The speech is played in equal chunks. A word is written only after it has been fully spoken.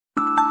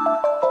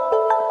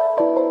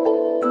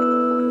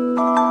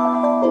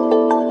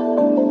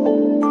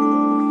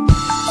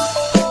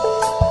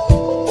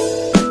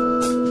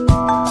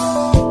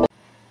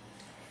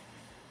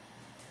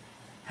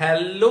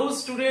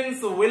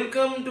students,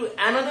 welcome to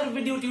another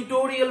video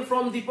tutorial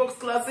from Deepak's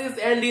classes,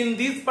 and in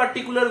this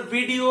particular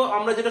video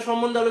আমরা যেটা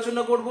সম্বন্ধে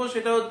আলোচনা করব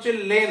সেটা হচ্ছে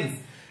লেন্স।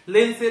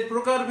 লেন্সের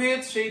প্রকারভেদ,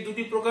 সেই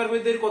দুটি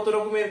প্রকারভেদের কত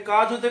রকমের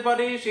কাজ হতে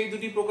পারে, সেই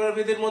দুটি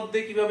প্রকারভেদের মধ্যে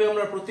কিভাবে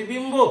আমরা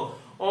প্রতিবিম্ব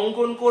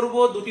অঙ্কন করব,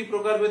 দুটি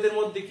প্রকারভেদের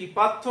মধ্যে কি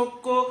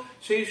পার্থক্য,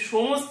 সেই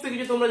সমস্ত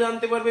কিছু তোমরা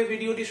জানতে পারবে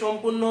ভিডিওটি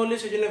সম্পূর্ণ হলে।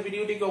 সেজন্য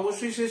ভিডিওটিকে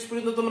অবশ্যই শেষ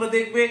পর্যন্ত তোমরা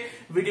দেখবে,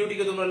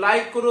 ভিডিওটিকে তোমরা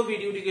লাইক করো,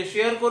 ভিডিওটিকে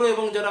শেয়ার করো,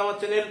 এবং যারা আমার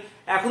চ্যানেল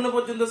এখনো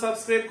পর্যন্ত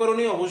সাবস্ক্রাইব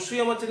করোনি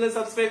অবশ্যই আমার চ্যানেল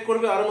সাবস্ক্রাইব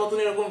করবে আরো নতুন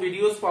এরকম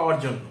ভিডিওস পাওয়ার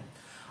জন্য।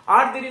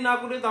 আর দেরি না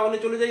করে তাহলে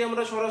চলে যাই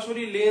আমরা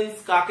সরাসরি লেন্স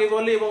কাকে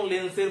বলে এবং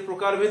লেন্সের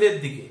প্রকারভেদের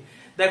দিকে।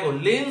 দেখো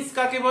লেন্স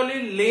কাকে বলে।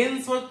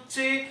 লেন্স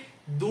হচ্ছে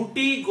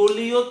দুটি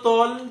গলীয়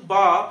তল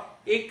বা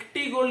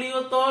একটি গলীয়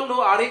তল ও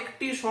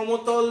আরেকটি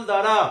সমতল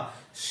দ্বারা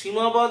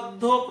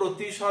সীমাবদ্ধ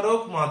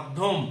প্রতিসারক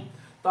মাধ্যম।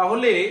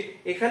 তাহলে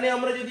এখানে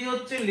আমরা যদি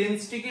হচ্ছে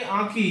লেন্সটিকে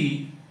আঁকি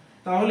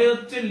তাহলে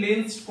হচ্ছে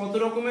লেন্স কত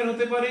রকমের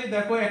হতে পারে।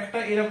 দেখো একটা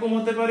এরকম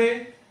হতে পারে,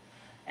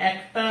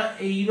 একটা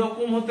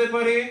এইরকম হতে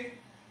পারে,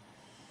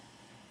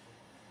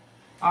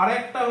 আর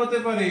একটা হতে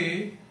পারে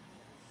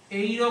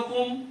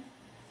এইরকম,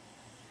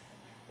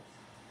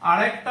 আর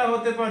একটা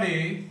হতে পারে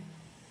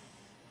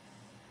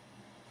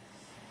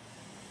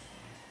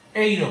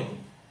এইরকম।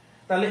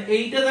 তাহলে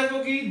এইটা দেখো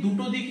কি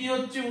দুটো দিকই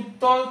হচ্ছে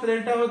উত্তল, তাহলে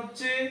এটা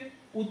হচ্ছে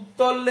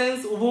উত্তল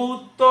লেন্স, উভু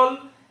উত্তল।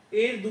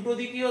 এর দুটো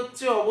দিকই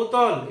হচ্ছে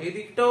অবতল, এই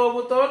দিকটাও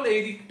অবতল,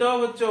 এই দিকটাও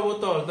হচ্ছে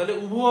অবতল, তাহলে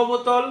উভু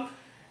অবতল।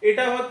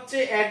 এটা হচ্ছে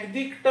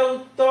একদিকটা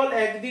উত্তল,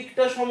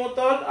 একদিকটা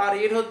সমতল, আর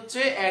এর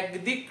হচ্ছে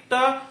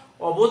একদিকটা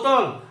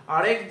অবতল,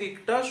 আরেক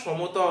দিকটা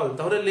সমতল।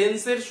 তাহলে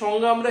লেন্সের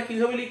সংজ্ঞা আমরা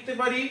কিভাবে লিখতে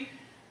পারি?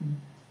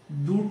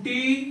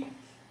 দুটি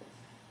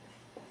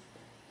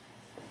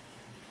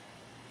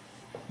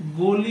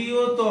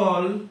গলীয়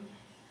তল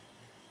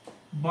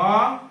বা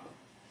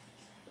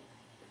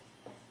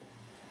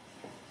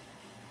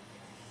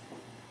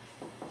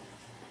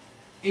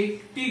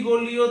একটি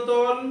গলীয়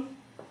তল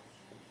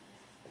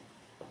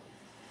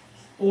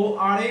ও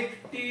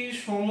আরেকটি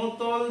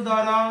সমতল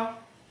দ্বারা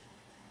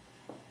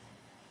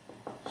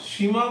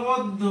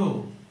সীমাবদ্ধ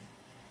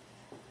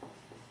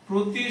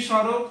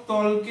প্রতিসারক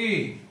তলকে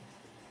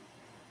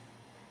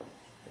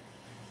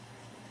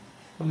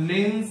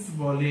লেন্স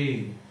বলে।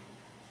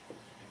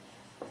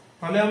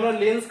 তাহলে আমরা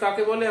লেন্স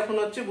কাকে বলে এখন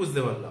হচ্ছে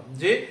বুঝতে পারলাম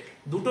যে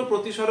দুটো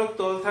প্রতিসারক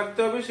তল থাকতে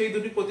হবে, সেই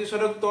দুটি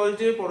প্রতিসারক তল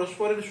যে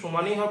পরস্পরের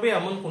সমানই হবে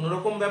এমন কোন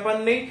রকম ব্যাপার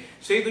নেই।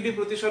 সেই দুটি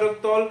প্রতিসারক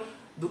তল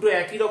দুটো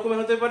একই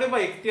রকমের হতে পারে বা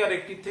একটি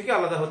আরেকটির থেকে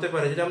আলাদা হতে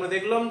পারে। যেটা আমরা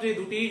দেখলাম যে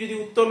দুটি যদি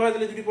উত্তল হয়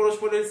তাহলে দুটি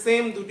পরস্পরের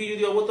সেম, দুটি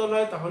যদি অবতল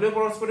হয় তাহলে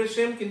পরস্পরের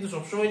সেম, কিন্তু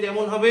সবসময়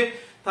যেমন হবে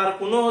তার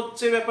কোনো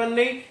হচ্ছে ব্যাপার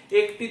নেই।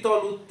 একটি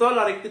তল উত্তল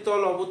আর একটি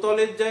তল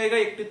অবতলের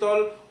জায়গায়, একটি তল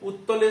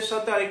উত্তলের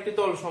সাথে আরেকটি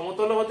তল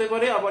সমতল হতে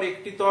পারে, আবার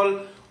একটি তল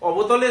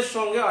অবতলের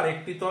সঙ্গে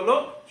আরেকটি তল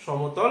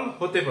সমতল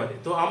হতে পারে।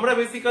 তো আমরা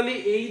বেসিক্যালি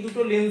এই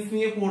দুটো লেন্স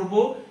নিয়ে পড়ব,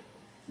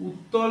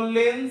 উত্তল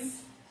লেন্স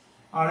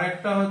আর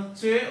একটা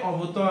হচ্ছে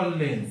অবতল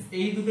লেন্স।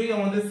 এই দুটোই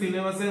আমাদের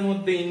সিলেবাসের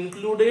মধ্যে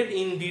ইনক্লুডেড।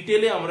 ইন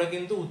ডিটেলে আমরা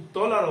কিন্তু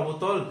উত্তল আর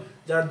অবতল,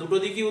 যার দুটো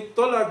দিকই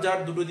উত্তল আর যার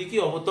দুটো দিকই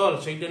অবতল,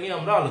 সেইটা নিয়ে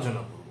আমরা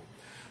আলোচনা করব।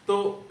 তো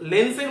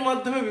লেন্সের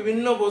মাধ্যমে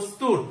বিভিন্ন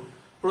বস্তুর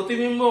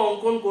প্রতিবিম্ব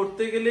অঙ্কন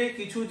করতে গেলে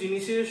কিছু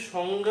জিনিসের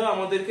সংজ্ঞা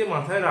আমাদেরকে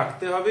মাথায়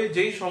রাখতে হবে,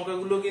 যেই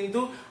সংখ্যাগুলো কিন্তু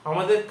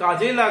আমাদের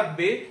কাজে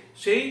লাগবে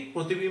সেই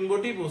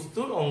প্রতিবিম্বটি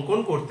বস্তুর অঙ্কন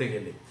করতে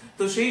গেলে।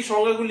 তো সেই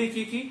সংজ্ঞাগুলি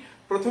কি কি?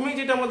 প্রথমেই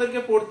যেটা আমাদেরকে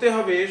পড়তে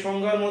হবে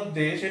সংজ্ঞার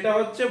মধ্যে সেটা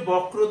হচ্ছে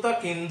বক্রতা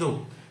কেন্দ্র।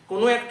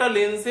 কোনো একটা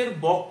লেন্সের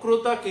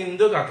বক্রতা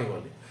কেন্দ্র কাকে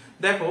বলে?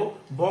 দেখো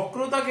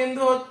বক্রতা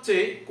কেন্দ্র হচ্ছে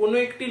কোনো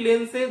একটি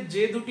লেন্সের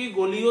যে দুটি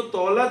গলীয়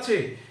তল আছে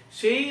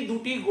সেই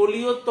দুটি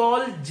গলীয়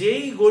তল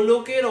যেই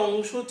গোলকের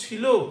অংশ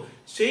ছিল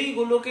সেই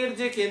গোলকের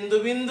যে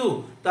কেন্দ্রবিন্দু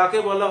তাকে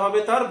বলা হবে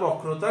তার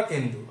বক্রতা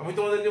কেন্দ্র। আমি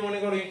তোমাদেরকে মনে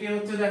করো একে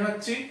হচ্ছে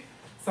দেখাচ্ছি।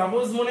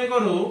 সাপোজ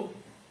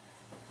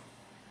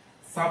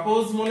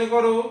মনে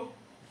করো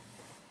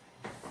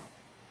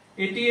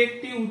এটি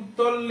একটি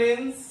উত্তল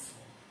লেন্স।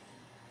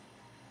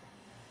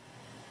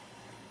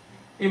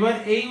 এবার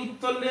এই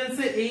উত্তল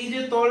লেন্সে এই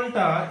যে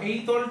তলটা, এই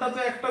তলটা তো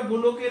একটা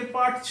গোলকের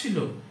পার্ট ছিল,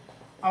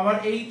 আবার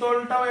এই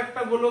তলটাও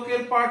একটা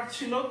গোলকের পার্ট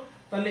ছিল।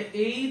 তাহলে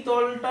এই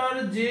তলটার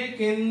যে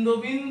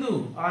কেন্দ্রবিন্দু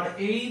আর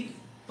এই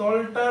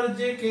তলটার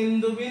যে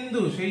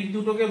কেন্দ্রবিন্দু সেই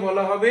দুটোকে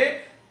বলা হবে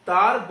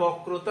তার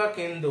বক্রতা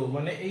কেন্দ্র।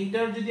 মানে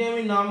এইটার যদি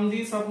আমি নাম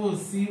দিই সাপোজ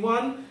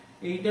C1,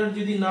 এইটার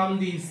যদি নাম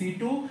দিই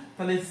C2,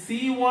 তাহলে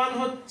C1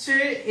 হচ্ছে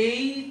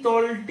এই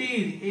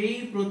তলটির, এই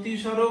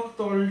প্রতিসারক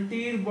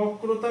তলটির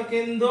বক্রতা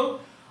কেন্দ্র,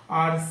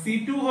 আর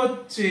C2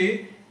 হচ্ছে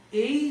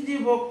এই যে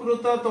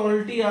বক্রতা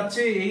তলটি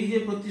আছে, এই যে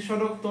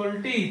প্রতিসারক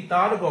তলটি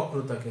তার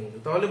বক্রতা কেন্দ্র।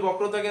 তাহলে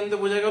বক্রতা কেন্দ্র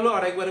বোঝা গেল।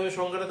 আরেকবার আমি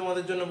সংজ্ঞাটা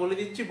তোমাদের জন্য বলে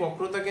দিচ্ছি।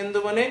 বক্রতা কেন্দ্র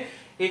মানে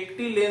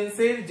একটি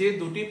লেন্সের যে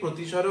দুটি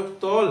প্রতিসারক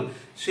তল,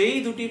 সেই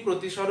দুটি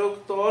প্রতিসারক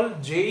তল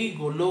যেই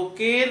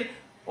গোলকের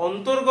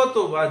অন্তর্গত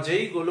বা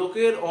যেই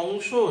গোলকের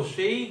অংশ,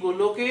 সেই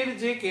গোলকের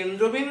যে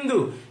কেন্দ্রবিন্দু,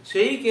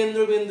 সেই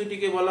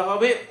কেন্দ্রবিন্দুটিকে বলা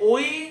হবে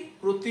ওই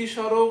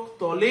প্রতিসারক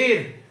তলের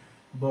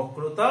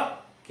বক্রতা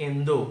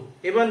কেন্দ্র।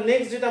 এবার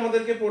নেক্সট যেটা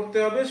আমাদেরকে পড়তে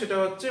হবে সেটা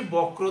হচ্ছে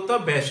বক্রতা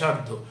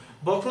ব্যাসার্ধ।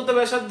 বক্রতা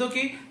ব্যাসার্ধ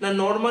কি না,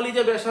 নর্মালি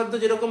যে ব্যাসার্ধ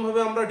যেরকম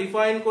ভাবে আমরা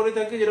ডিফাইন করে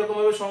থাকি, যেরকম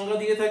ভাবে সংজ্ঞা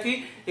দিয়ে থাকি,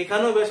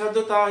 এখানেও ব্যাসার্ধ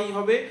তাই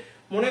হবে।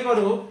 মনে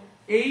করো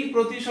এই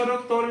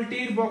প্রতিসরক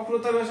তলটির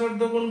বক্রতা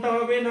ব্যাসার্ধ কোনটা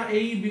হবে না,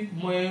 এই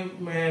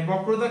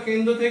বক্রতা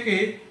কেন্দ্র থেকে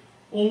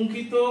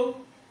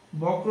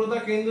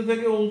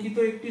অঙ্কিত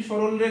একটি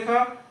সরল রেখা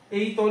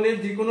এই তলের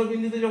যে কোনো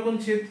বিন্দুতে যখন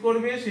ছেদ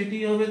করবে সেটি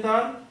হবে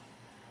তার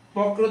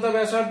বক্রতা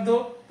ব্যাসার্ধ।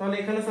 তাহলে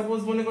এখানে সাপোজ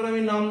মনে করো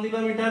আমি নাম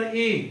দিলাম এটার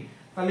এ,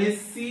 তাহলে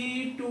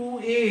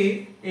C2A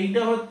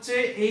এইটা হচ্ছে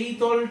এই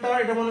তলটা,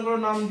 এটা মনে করো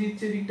নাম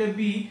দিচ্ছে দিকটা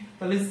বি,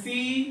 তাহলে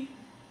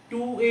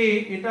C2A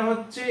এটা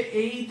হচ্ছে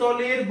এই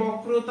তলের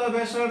বক্রতা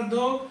ব্যাসার্ধ,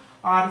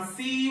 আর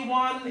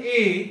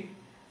C1A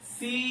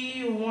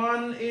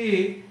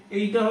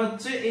এইটা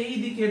হচ্ছে এই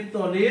দিকের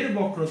তলের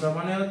বক্রতা,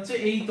 মানে হচ্ছে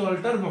এই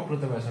তলটার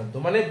বক্রতা ব্যাসার্ধ।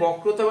 মানে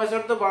বক্রতা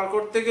ব্যাসার্ধ বার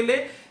করতে গেলে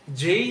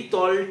যেই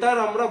তলটার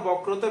আমরা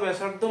বক্রতা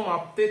ব্যাসার্ধ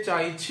মাপতে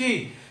চাইছি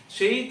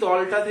সেই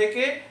তলটা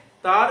থেকে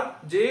তার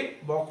যে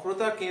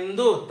বক্রতা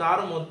কেন্দ্র তার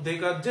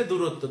মধ্যেকার যে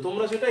দূরত্ব,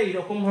 তোমরা সেটা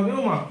এইরকম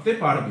ভাবেও মাপতে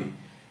পারবে।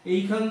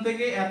 এইখান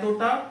থেকে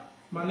এতটা,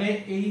 মানে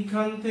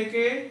এইখান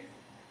থেকে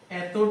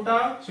এতটা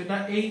সেটা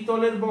এই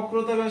তলের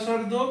বক্রতা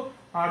ব্যাসার্ধ,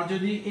 আর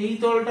যদি এই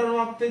তলটার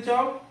মাপতে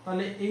চাও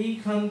তাহলে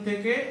এইখান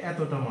থেকে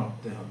এতটা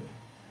মাপতে হবে,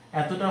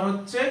 এতটা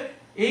হচ্ছে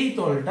এই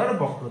তলটার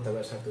বক্রতা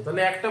ব্যাসার্ধ।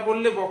 তাহলে একটা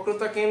বললে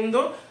বক্রতা কেন্দ্র,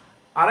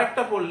 আর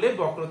একটা পড়লে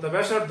বক্রতা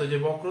ব্যাসার্ধ, যে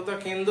বক্রতা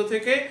কেন্দ্র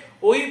থেকে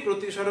ওই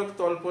প্রতিসরক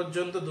তল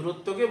পর্যন্ত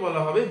দূরত্বকে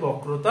বলা হবে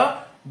বক্রতা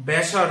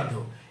ব্যাসার্ধ।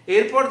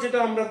 এরপর যেটা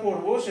আমরা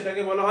পড়ব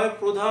সেটাকে বলা হয়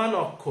প্রধান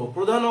অক্ষ।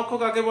 প্রধান অক্ষ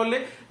কাকে বলে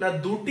না,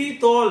 দুটি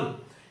তল,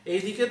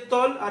 এই দিকের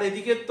তল আর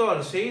এদিকের তল,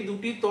 সেই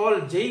দুটি তল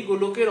যেই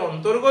গোলকের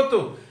অন্তর্গত,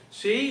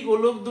 সেই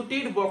গোলক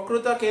দুটির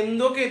বক্রতা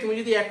কেন্দ্রকে তুমি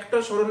যদি একটা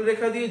সরল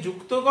রেখা দিয়ে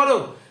যুক্ত করো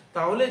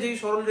তাহলে যেই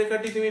সরল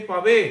রেখাটি তুমি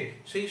পাবে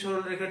সেই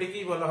সরল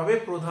রেখাটিকেই বলা হবে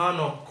প্রধান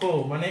অক্ষ।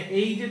 মানে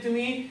এই যে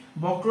তুমি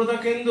বক্রতা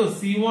কেন্দ্র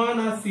C1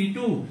 আর C2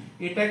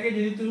 এটাকে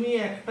যদি তুমি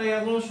একটা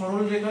এখন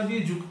সরল রেখা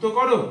দিয়ে যুক্ত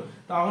করো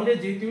তাহলে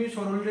যে তুমি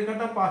সরল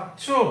রেখাটা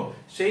পাচ্ছ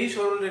সেই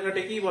সরল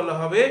রেখাটিকেই বলা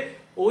হবে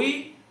ওই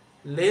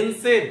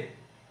লেন্সের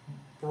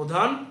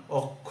প্রধান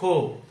অক্ষ।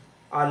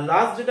 আর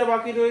লাস্ট যেটা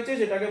বাকি রয়েছে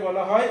সেটাকে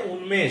বলা হয়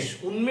উন্মেষ।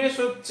 উন্মেষ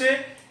হচ্ছে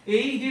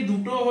এই যে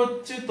দুটো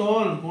হচ্ছে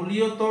তল,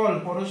 গোলীয় তল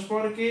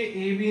পরস্পরকে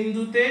এ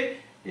বিন্দুতে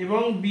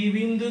এবং বি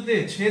বিন্দুতে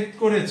ছেদ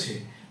করেছে,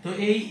 তো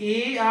এই এ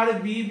আর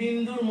বি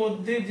বিন্দুর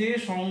মধ্যে যে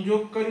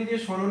সংযোগকারী যে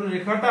সরল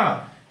রেখাটা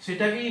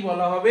সেটাকেই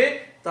বলা হবে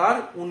তার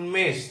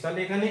উন্মেষ। তাহলে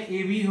এখানে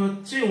এবি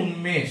হচ্ছে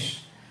উন্মেষ।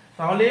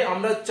 তাহলে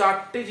আমরা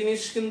চারটে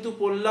জিনিস কিন্তু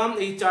পড়লাম,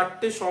 এই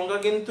চারটে সংজ্ঞা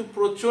কিন্তু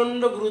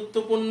প্রচন্ড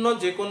গুরুত্বপূর্ণ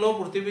যে কোনো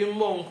প্রতিবিম্ব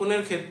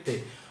অঙ্কনের ক্ষেত্রে।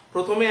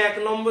 প্রথমে 1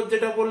 নম্বর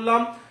যেটা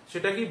বললাম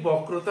সেটা কি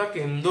বক্রতা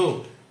কেন্দ্র,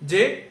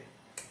 যে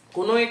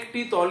কোনো একটি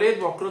তলের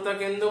বক্রতা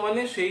কেন্দ্র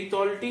মানে সেই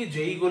তলটি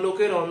যেই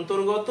গোলকের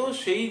অন্তর্গত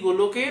সেই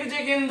গোলকের যে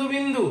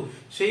কেন্দ্রবিন্দু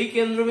সেই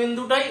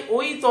কেন্দ্রবিন্দুটাই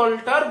ওই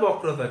তলটার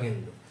বক্রতা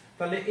কেন্দ্র।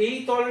 তাহলে এই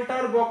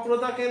তলটার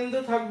বক্রতা কেন্দ্র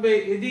থাকবে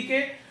এদিকে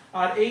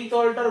আর এই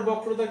তলটার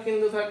বক্রতা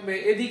কেন্দ্র থাকবে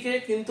এদিকে,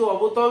 কিন্তু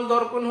অবতল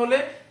দর্পণ হলে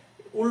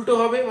উল্টো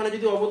হবে। মানে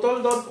যদি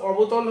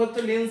অবতল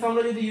হচ্ছে লেন্স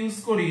আমরা যদি ইউজ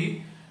করি,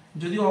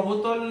 যদি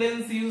অবতল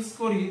লেন্স ইউজ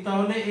করি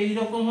তাহলে এই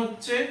রকম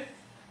হচ্ছে,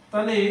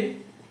 তাহলে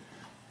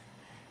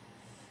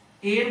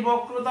এর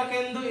বক্রতা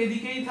কেন্দ্র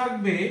এদিকেই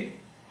থাকবে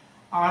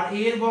আর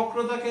এর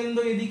বক্রতা কেন্দ্র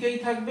এদিকেই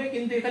থাকবে,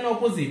 কিন্তু এখানে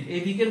অপোজিট,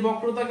 এদিকের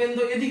বক্রতা কেন্দ্র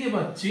এদিকে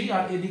পাচ্ছি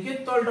আর এদিকের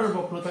তলটার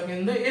বক্রতা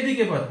কেন্দ্র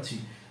এদিকে পাচ্ছি।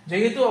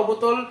 যেহেতু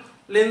অবতল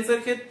লেন্সের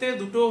ক্ষেত্রে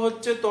দুটো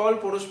হচ্ছে তল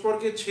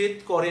পরস্পরকে ছেদ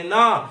করে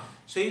না,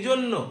 সেই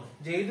জন্য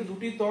যেহেতু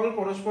দুটি তল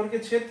পরস্পরকে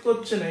ছেদ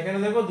করছে না, এখানে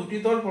দেখো দুটি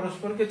তল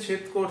পরস্পরকে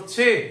ছেদ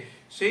করছে,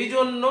 সেই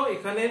জন্য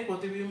এখানে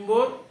প্রতিবিম্ব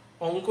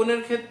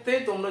অঙ্কনের ক্ষেত্রে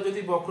তোমরা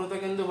যদি বক্রতা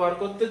কেন্দ্র বার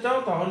করতে চাও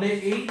তাহলে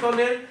এই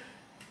তলের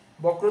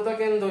বক্রতা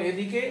কেন্দ্র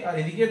এদিকে আর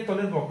এদিকের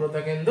তলের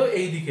বক্রতা কেন্দ্র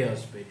এই দিকে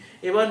আসবে।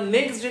 এবার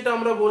নেক্সট যেটা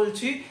আমরা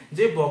বলছি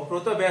যে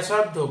বক্রতা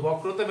ব্যাসার্ধ।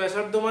 বক্রতা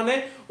ব্যাসার্ধ মানে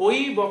ওই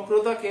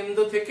বক্রতা কেন্দ্র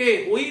থেকে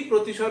ওই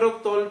প্রতিসরক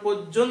তল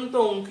পর্যন্ত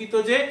অঙ্কিত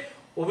যে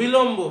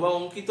অভিলম্ব বা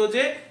অঙ্কিত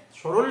যে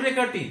সরল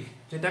রেখাটি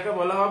যেটাকে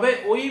বলা হবে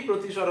ওই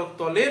প্রতিসরক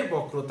তলের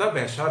বক্রতা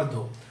ব্যাসার্ধ।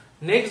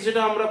 নেক্সট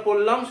যেটা আমরা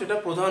পড়লাম সেটা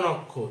প্রধান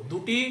অক্ষ।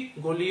 দুটি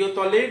গোলীয়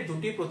তলের,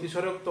 দুটি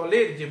প্রতিসরক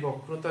তলের যে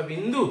বক্রতা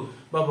বিন্দু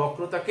বা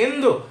বক্রতা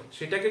কেন্দ্র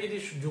সেটাকে যদি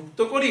যুক্ত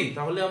করি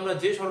তাহলে আমরা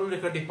যে সরল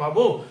রেখাটি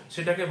পাবো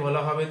সেটাকে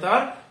বলা হবে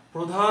তার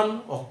প্রধান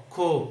অক্ষ।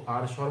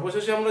 আর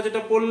সর্বশেষে আমরা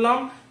যেটা পড়লাম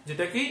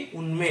যেটা কি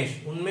উন্মেষ।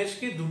 উন্মেষ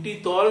কি দুটি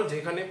তল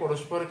যেখানে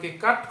পরস্পরকে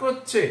কাট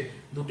করছে,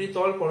 দুটি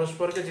তল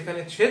পরস্পরকে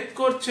যেখানে ছেদ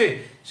করছে,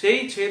 সেই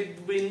ছেদ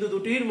বিন্দু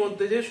দুটির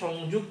মধ্যে যে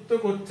সংযুক্ত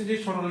করছে যে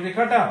সরল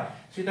রেখাটা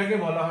সেটাকে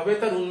বলা হবে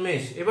তার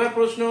উন্মেষ। এবার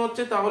প্রশ্ন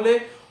হচ্ছে তাহলে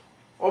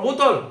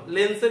অবতল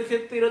লেন্সের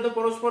ক্ষেত্রে এরা তো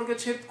পরস্পরকে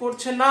ছেদ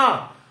করছে না,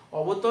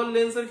 অবতল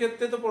লেন্সের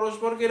ক্ষেত্রে তো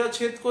পরস্পরকে এরা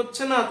ছেদ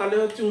করছে না, তাহলে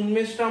হচ্ছে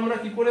উন্মেষটা আমরা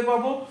কি করে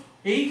পাবো?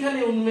 এইখানে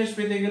উন্মেষ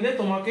পেতে গেলে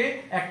তোমাকে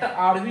একটা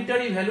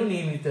আরবিটারি ভ্যালু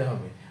নিয়ে নিতে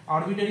হবে।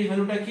 আরবিটারি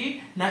ভ্যালুটা কি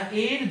না,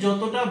 এর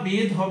যতটা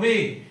বেধ হবে,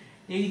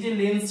 এই যে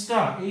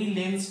লেন্সটা, এই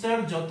লেন্সটার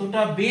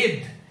যতটা বেধ,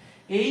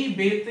 এই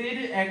বেধের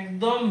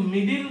একদম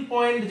মিডিল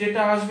পয়েন্ট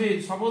যেটা আসবে,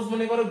 সাপোজ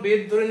মনে করো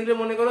বেধ ধরে নিলে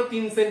মনে করো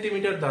 3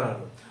 সেন্টিমিটার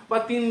দাঁড়ালো বা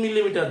 3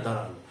 মিলিমিটার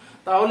দাঁড়ালো,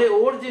 তাহলে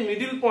ওর যে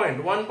মিডল পয়েন্ট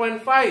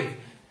 1.5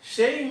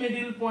 সেই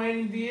মিডল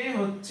পয়েন্ট দিয়ে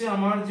হচ্ছে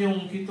আমার যে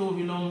অঙ্কিত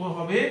অভিলম্ব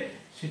হবে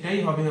সেটাই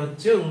হবে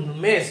হচ্ছে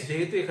উন্মেষ,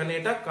 যেহেতু এখানে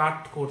এটা কাট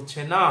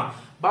করছে না।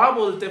 বা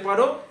বলতে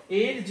পারো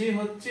এর যে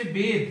হচ্ছে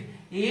বেদ,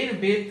 এর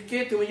বেদকে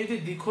তুমি যদি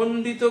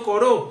দ্বিখণ্ডিত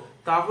করো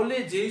তাহলে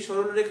যেই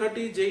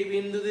সরলরেখাটি যেই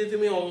বিন্দু দিয়ে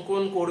তুমি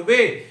অঙ্কন করবে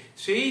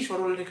সেই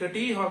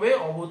সরলরেখাটি হবে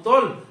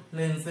অবতল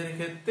লেন্সের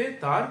ক্ষেত্রে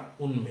তার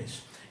উন্মেষ।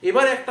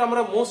 এবার একটা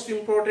আমরা মোস্ট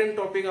ইম্পর্টেন্ট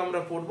টপিক আমরা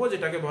পড়বো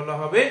যেটাকে বলা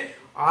হবে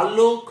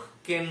আলোক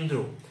কেন্দ্র।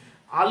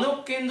 আলোক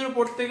কেন্দ্র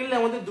পড়তে গেলে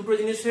আমাদের দুটো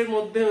জিনিসের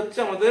মধ্যে হচ্ছে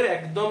আমাদের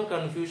একদম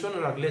কনফিউশন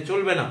রাখলে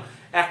চলবে না,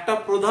 একটা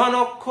প্রধান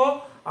অক্ষ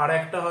আর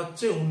একটা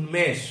হচ্ছে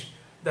উন্মেষ।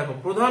 দেখো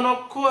প্রধান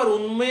অক্ষ আর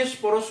উন্মেষ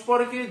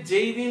পরস্পরকে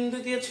যেই বিন্দু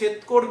দিয়ে ছেদ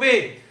করবে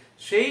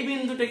সেই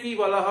বিন্দুটাকেই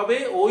বলা হবে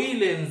ওই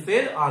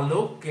লেন্সের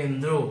আলোক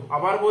কেন্দ্র।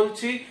 আবার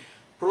বলছি,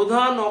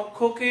 প্রধান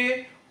অক্ষকে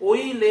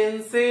ওই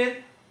লেন্সের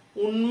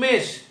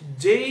উন্মেষ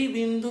যেই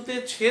বিন্দুতে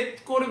ছেদ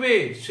করবে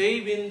সেই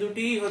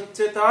বিন্দুটি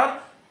হচ্ছে তার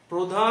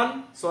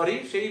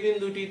সেই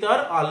বিন্দুটি তার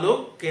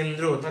আলোক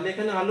কেন্দ্র। তাহলে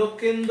এখানে আলোক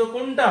কেন্দ্র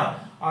কোনটা?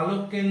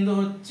 আলোক কেন্দ্র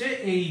হচ্ছে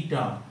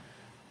এইটা।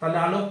 তাহলে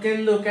আলোক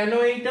কেন্দ্র কেন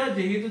এইটা?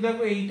 যেহেতু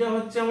দেখো এইটা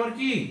হচ্ছে আমার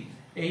কি,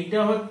 এইটা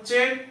হচ্ছে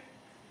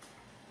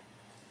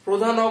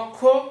প্রধান অক্ষ,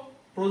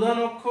 প্রধান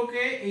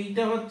অক্ষকে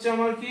এইটা হচ্ছে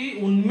আমার কি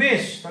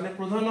উন্মেষ। তাহলে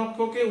প্রধান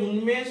অক্ষকে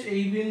উন্মেষ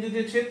এই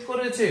বিন্দুতে ছেদ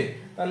করেছে,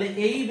 তাহলে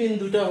এই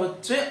বিন্দুটা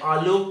হচ্ছে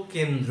আলোক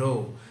কেন্দ্র।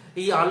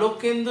 এই আলোক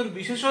কেন্দ্রের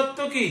বিশেষত্ব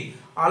কি?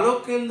 আলোক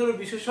কেন্দ্রের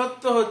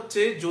বিশেষত্ব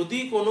হচ্ছে যদি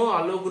কোনো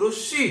আলোক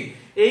রশ্মি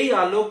এই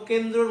আলোক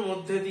কেন্দ্রের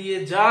মধ্যে দিয়ে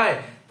যায়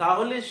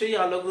তাহলে সেই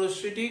আলোক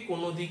রশ্মিটি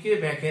কোনো দিকে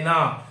বেঁকে না।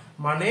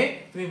 মানে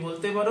তুমি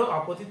বলতে পারো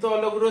আপতিত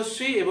আলোক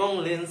রশ্মি এবং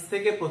লেন্স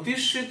থেকে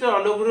প্রতিসৃত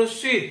আলোক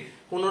রশ্মির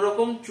কোন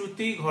রকম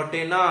চ্যুতি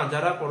ঘটে না,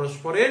 যারা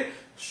পরস্পরের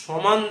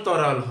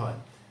সমান্তরাল হয়।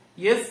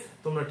 ইয়েস,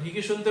 তোমরা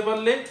ঠিকই শুনতে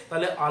পারলে।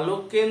 তাহলে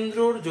আলোক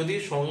কেন্দ্রর যদি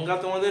সংজ্ঞা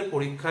তোমাদের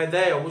পরীক্ষায়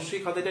দেয়,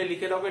 অবশ্যই খাতাটায়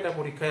লিখে রাখো, এটা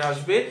পরীক্ষায়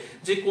আসবে,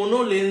 যে কোন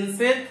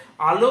লেন্সের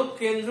আলোক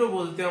কেন্দ্র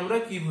বলতে আমরা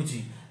কি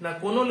বুঝি। না,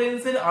 কোন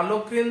লেন্সের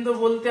আলোক কেন্দ্র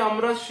বলতে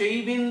আমরা সেই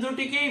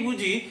বিন্দুটিকেই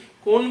বুঝি।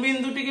 কোন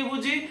বিন্দুটিকে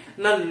বুঝি?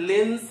 না,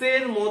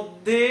 লেন্সের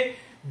মধ্যে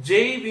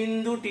যেই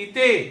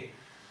বিন্দুটিতে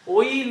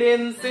ওই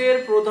লেন্সের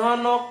প্রধান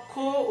অক্ষ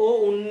ও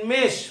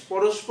উন্মেষ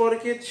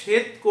পরস্পরকে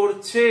ছেদ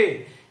করছে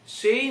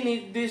সেই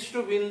নির্দিষ্ট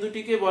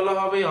বিন্দুটিকে বলা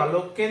হবে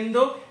আলোক কেন্দ্র।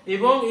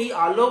 এবং এই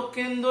আলোক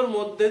কেন্দ্রের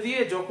মধ্যে দিয়ে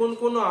যখন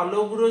কোনো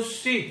আলোক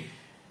রশ্মি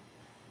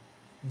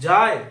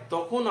যায়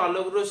তখন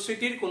আলোক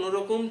রশ্মিটির কোন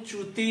রকম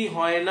চ্যুতি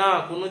হয় না,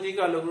 কোনো দিকে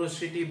আলোক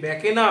রশ্মিটি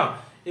বেঁকে না,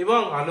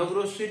 এবং আলোক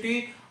রশ্মিটি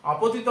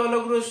আপতিত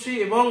আলোক রশ্মি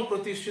এবং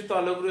প্রতিষ্ঠিত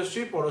আলোক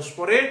রশ্মি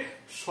পরস্পরের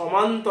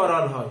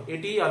সমান্তরাল হয়।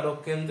 এটি আলোক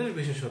কেন্দ্রের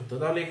বিশেষত্ব।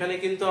 তাহলে এখানে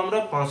কিন্তু আমরা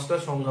 5টা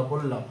সংজ্ঞা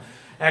পড়লাম।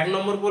 1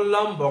 নম্বর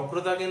পড়লাম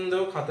বক্রতা কেন্দ্র,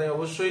 খাতায়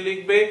অবশ্যই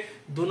লিখবে।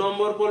 2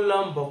 নম্বর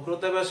পড়লাম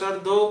বক্রতা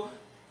ব্যাসার্ধ।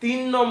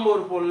 3 নম্বর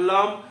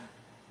পড়লাম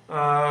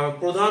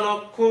প্রধান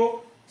অক্ষ।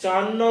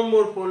 4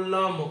 নম্বর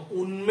পড়লাম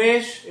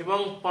উন্মেষ। এবং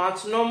 5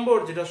 নম্বর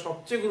যেটা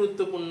সবচেয়ে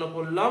গুরুত্বপূর্ণ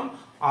পড়লাম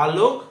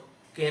আলোক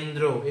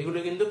কেন্দ্র। এগুলো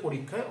কিন্তু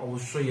পরীক্ষায়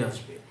অবশ্যই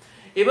আসবে।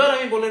 এবার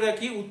আমি বলে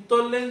রাখি,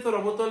 উত্তল লেন্স আর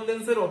অবতল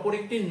লেন্সের অপর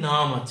একটি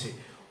নাম আছে।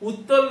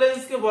 উত্তল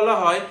লেন্সকে বলা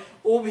হয়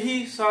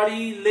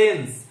অভিসারী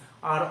লেন্স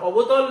আর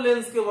অবতল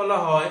লেন্সকে বলা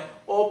হয়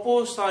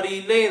অপসারী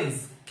লেন্স।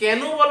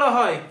 কেন বলা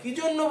হয়, কি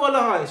জন্য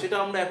বলা হয়, সেটা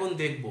আমরা এখন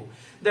দেখব।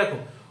 দেখো,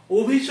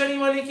 অভিসারী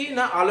মানে কি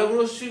না, আলোক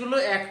রশ্মিগুলো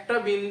একটা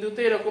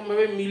বিন্দুতে এরকম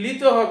ভাবে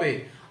মিলিত হবে।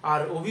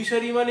 আর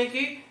অভিসারী মানে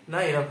কি না,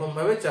 এরকম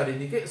ভাবে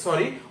চারিদিকে,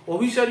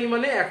 অভিসারী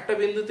মানে একটা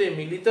বিন্দুতে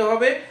মিলিত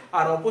হবে,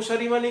 আর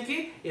অপসারী মানে কি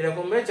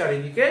এরকম ভাবে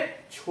চারিদিকে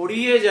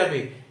ছড়িয়ে যাবে।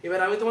 এবার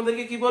আমি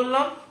তোমাদেরকে কি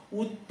বললাম,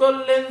 উত্তল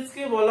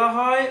লেন্সকে বলা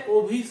হয়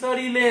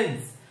অভিসারী লেন্স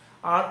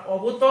আর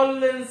অবতল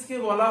লেন্সকে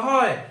বলা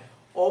হয়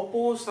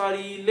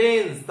অপসারী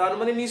লেন্স। তার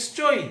মানে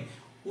নিশ্চয়ই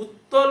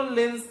উত্তল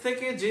লেন্স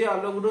থেকে যে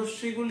আলোক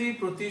রশ্মিগুলি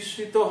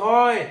প্রতিসৃত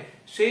হয়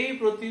সেই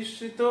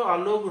প্রতিসৃত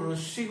আলোক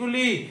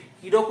রশ্মিগুলি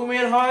কি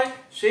রকমের হয়,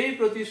 সেই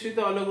প্রতিসৃত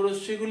আলোক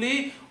রশ্মিগুলি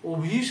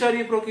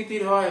অভিসারী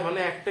প্রকৃতির হয়, মানে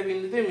একটা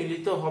বিন্দুতে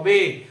মিলিত হবে।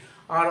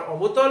 আর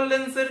অবতল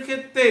লেন্সের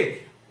ক্ষেত্রে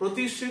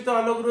প্রতিসৃত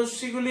আলোক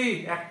রশ্মিগুলি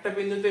একটা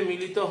বিন্দুতে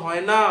মিলিত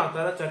হয় না,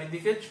 তারা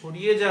চারিদিকে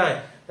ছড়িয়ে যায়।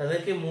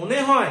 তাদেরকে মনে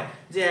হয়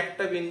যে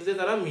একটা বিন্দুতে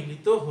তারা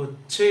মিলিত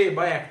হচ্ছে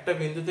বা একটা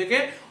বিন্দু থেকে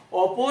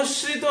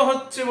অপসৃত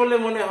হচ্ছে বলে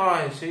মনে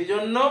হয়। সেই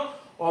জন্য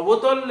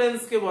অবতল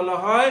লেন্সকে বলা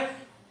হয়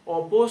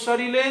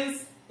অপসারী লেন্স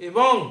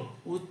এবং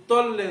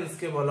উত্তল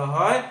লেন্সকে বলা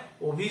হয়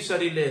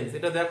অভিসারী লেন্স।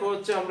 এটা দেখো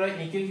হচ্ছে আমরা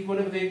একে কি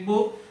করে দেখবো।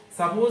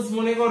 সাপোজ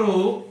মনে করো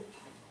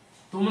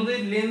তোমাদের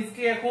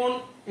লেন্সকে এখন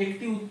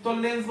একটি উত্তল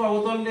লেন্স বা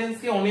অবতল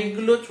লেন্সকে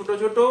অনেকগুলো ছোট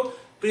ছোট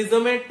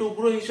প্রিজমের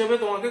টুকরো হিসেবে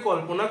তোমাকে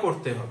কল্পনা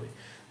করতে হবে।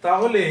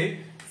 তাহলে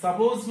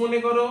সাপোজ মনে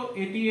করো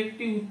এটি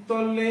একটি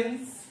উত্তল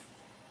লেন্স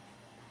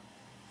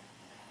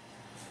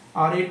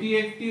আর এটি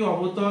একটি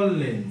অবতল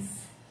লেন্স।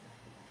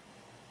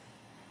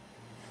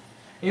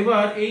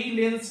 এবার এই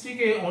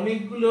লেন্সটিকে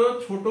অনেকগুলো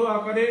ছোট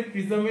আকারের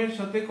প্রিজমের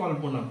সাথে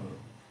কল্পনা করো।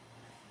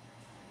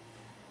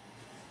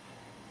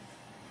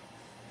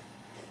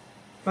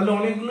 তাহলে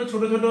অনেকগুলো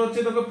ছোট ছোট হচ্ছে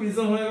দেখো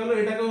প্রিজম হয়ে গেল।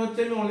 এটাকে হচ্ছে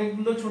আমি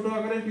অনেকগুলো ছোট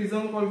আকারের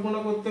প্রিজম কল্পনা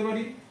করতে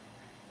পারি।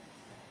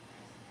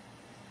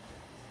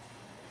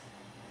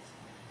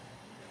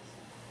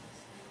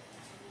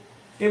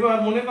 এবার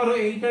মনে করো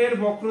এইটা এর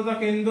বক্রতা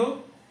কেন্দ্র,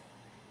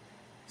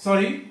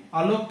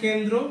 আলোক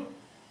কেন্দ্র,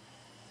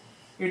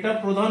 এটা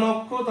প্রধান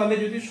অক্ষ। তাহলে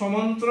যদি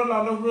সমান্তরাল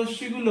আলোক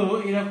রশ্মিগুলো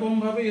এরকম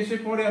ভাবে এসে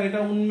পড়ে আর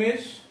এটা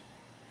উন্মেষ,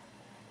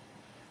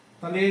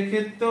 তাহলে এর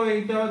ক্ষেত্রেও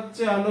এইটা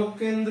হচ্ছে আলোক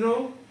কেন্দ্র,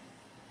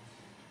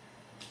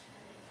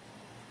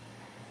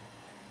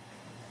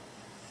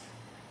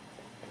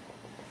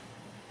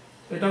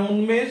 এটা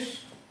উন্মেষ।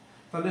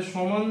 তাহলে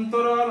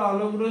সমান্তরাল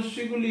আলোক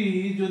রশ্মিগুলি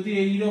যদি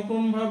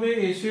এইরকম ভাবে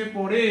এসে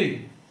পড়ে,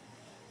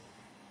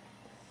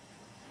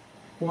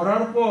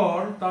 পড়ার পর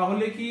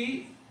তাহলে কি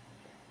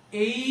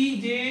এই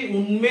যে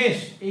উন্মেষ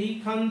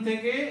এইখান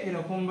থেকে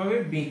এরকম ভাবে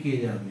বেঁকে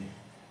যাবে,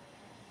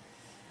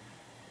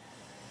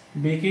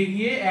 বেঁকে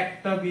গিয়ে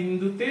একটা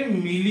বিন্দুতে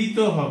মিলিত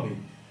হবে।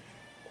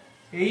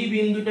 এই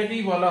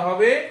বিন্দুটাকেই বলা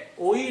হবে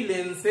ওই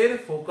লেন্সের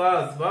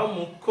ফোকাস বা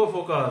মুখ্য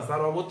ফোকাস।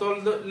 আর অবতল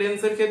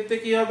লেন্সের ক্ষেত্রে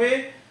কি হবে,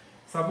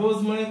 সাপোজ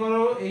মনে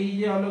করো এই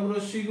যে আলোক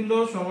রশ্মিগুলো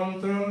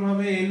সমান্তরাল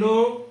ভাবে এলো,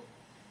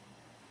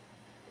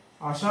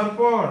 আসার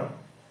পর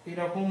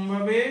এরকম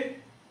ভাবে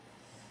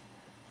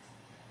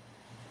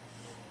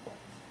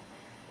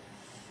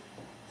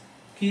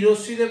কি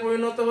রশ্মিতে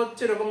পরিণত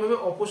হচ্ছে, এরকম ভাবে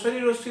অপসারী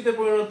রশ্মিতে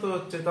পরিণত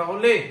হচ্ছে।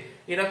 তাহলে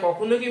এরা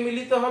কখনো কি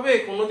মিলিত হবে?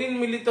 কোনোদিন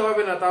মিলিত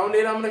হবে না। তাহলে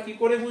এরা আমরা কি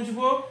করে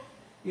বুঝবো?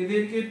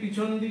 এদেরকে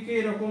পিছন দিকে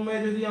এরকম ভাবে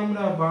যদি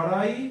আমরা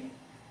বাড়াই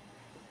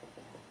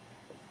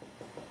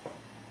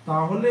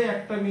তাহলে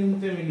একটা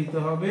বিন্দুতে মিলিত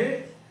হবে,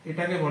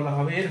 এটাকে বলা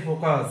হবে এর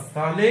ফোকাস।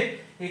 তাহলে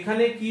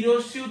এখানে কি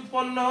রশ্মি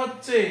উৎপন্ন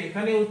হচ্ছে?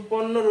 এখানে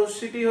উৎপন্ন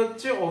রশ্মিটি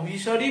হচ্ছে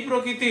অভিসারী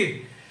প্রকৃতির,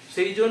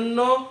 সেই জন্য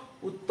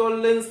উত্তল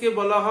লেন্সকে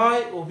বলা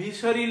হয়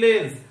অভিসারী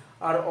লেন্স।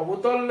 আর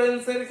অবতল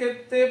লেন্সের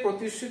ক্ষেত্রে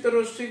প্রতিষ্ঠিত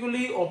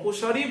রশ্মিগুলি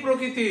অপসারী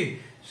প্রকৃতির,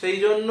 সেই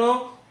জন্য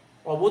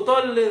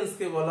অবতল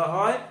লেন্সকে বলা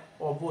হয়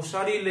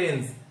অপসারী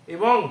লেন্স।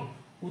 এবং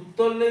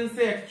উত্তল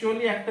লেন্সে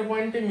অ্যাকচুয়ালি একটা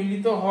পয়েন্টে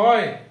মিলিত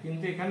হয়,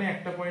 কিন্তু এখানে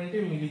একটা পয়েন্টে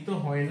মিলিত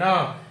হয় না।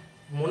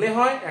 মনে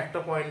হয় একটা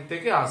পয়েন্ট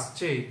থেকে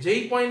আসছে,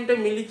 যেই পয়েন্টে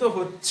মিলিত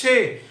হচ্ছে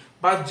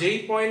বা যেই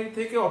পয়েন্ট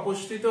থেকে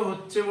অপসৃত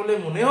হচ্ছে বলে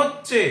মনে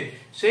হচ্ছে,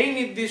 সেই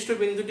নির্দিষ্ট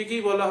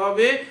বিন্দুটিকেই বলা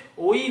হবে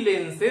ওই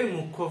লেন্সের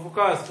মুখ্য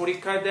ফোকাস।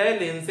 পরীক্ষায় দেয়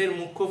লেন্সের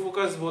মুখ্য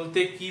ফোকাস বলতে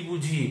কি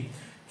বুঝি?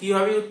 কি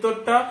হবে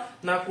উত্তরটা?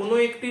 না, কোনো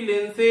একটি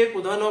লেন্সের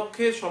প্রধান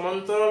অক্ষে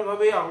সমান্তরাল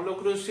ভাবে আলোক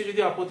রশ্মি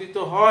যদি আপতিত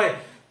হয়,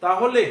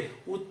 তাহলে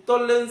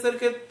উত্তল লেন্সের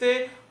ক্ষেত্রে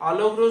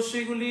আলোক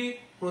রশ্মিগুলি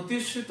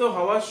প্রতিষ্ঠিত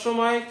হওয়ার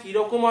সময়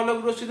কিরকম আলোক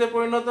রশ্মিতে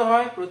পরিণত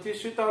হয়?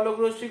 প্রতিষ্ঠিত আলোক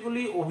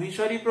রশ্মিগুলি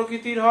অভিসারী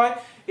প্রকৃতির হয়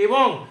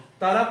এবং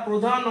তারা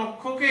প্রধান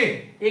অক্ষকে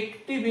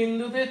একটি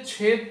বিন্দুতে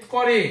ছেদ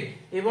করে,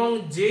 এবং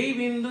যেই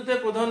বিন্দুতে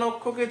প্রধান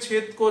অক্ষকে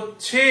ছেদ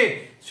করছে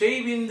সেই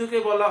বিন্দুকে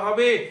বলা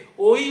হবে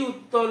ওই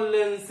উত্তল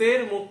লেন্সের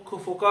মুখ্য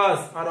ফোকাস।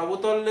 আর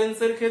অবতল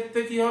লেন্সের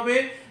ক্ষেত্রে কি হবে?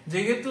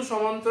 যেহেতু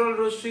সমান্তরাল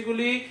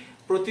রশ্মিগুলি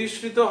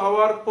প্রতিষ্ঠিত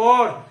হওয়ার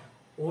পর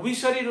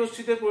অভিসারী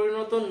রশ্মিতে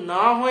পরিণত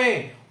না হয়ে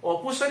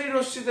অপসারী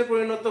রশ্মিতে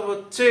পরিণত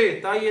হচ্ছে,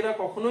 তাই এরা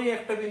কখনোই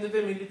একটা বিন্দুতে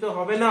মিলিত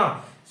হবে না।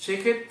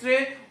 সেক্ষেত্রে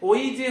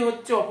ওই যে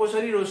হচ্ছে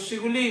অপসারী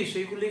রশ্মিগুলি,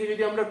 সেইগুলিকে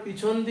যদি আমরা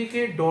পিছন দিকে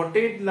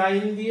ডটেড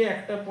লাইন দিয়ে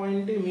একটা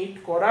পয়েন্টে মিট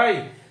করাই,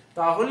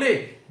 তাহলে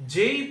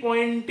যেই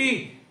পয়েন্টটি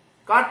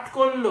কাট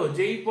করলো,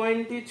 যেই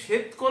পয়েন্টটি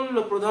ছেদ করলো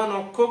প্রধান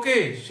অক্ষকে,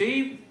 সেই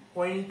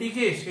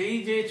পয়েন্টটিকে, সেই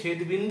যে ছেদ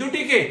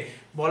বিন্দুটিকে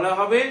বলা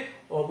হবে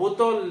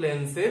অবতল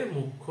লেন্সের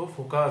মুখ্য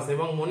ফোকাস।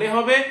 এবং মনে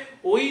হবে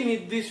ওই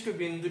নির্দিষ্ট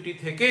বিন্দুটি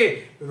থেকে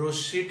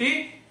রশ্মিটি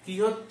কি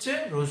হচ্ছে?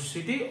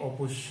 রশ্মিটি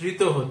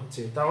অপসৃত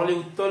হচ্ছে। তাহলে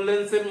উত্তল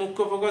লেন্সের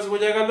মুখ্য ফোকাস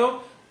বোঝা গেল,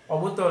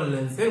 অবতল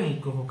লেন্সের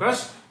মুখ্য ফোকাস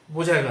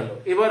বোঝা গেল।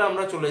 এবার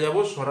আমরা চলে যাব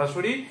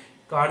সরাসরি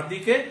কার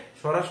দিকে?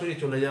 সরাসরি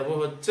চলে যাব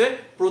হচ্ছে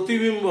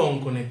প্রতিবিম্ব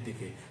অঙ্কনের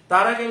দিকে।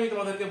 তার আগে আমি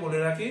তোমাদেরকে বলে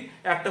রাখি,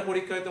 একটা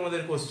পরীক্ষায়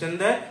তোমাদের কোশ্চেন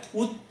দেয়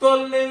উত্তল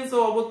লেন্স ও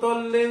অবতল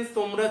লেন্স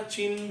তোমরা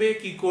চিনবে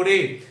কি করে।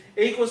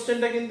 এই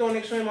কোশ্চেনটা কিন্তু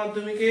অনেক সময়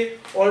মাধ্যমিকে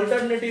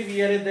অল্টারনেটিভ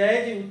ইয়ারে দেয়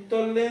যে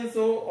উত্তল লেন্স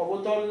ও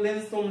অবতল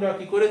লেন্স তোমরা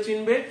কি করে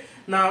চিনবে।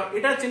 না,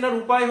 এটা চেনার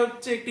উপায়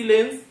হচ্ছে একটি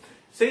লেন্স,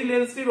 সেই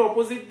লেন্সটির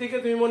অপোজিট দিকে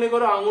তুমি মনে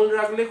করো আঙুল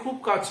রাখলে খুব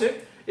কাছে,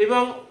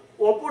 এবং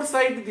অপর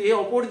সাইড দিয়ে,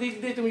 অপর দিক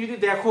দিয়ে তুমি যদি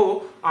দেখো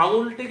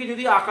আঙুলটিকে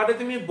যদি আকারে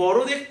তুমি বড়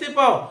দেখতে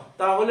পাও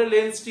তাহলে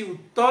লেন্সটি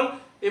উত্তল,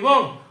 এবং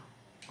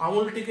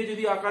আঙুলটিকে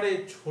যদি আকারে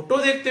ছোট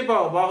দেখতে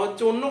পাও বা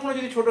হচ্ছে অন্য কোনো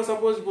যদি ছোট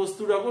সাপোজ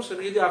বস্তু রাখো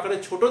সেটা যদি আকারে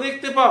ছোট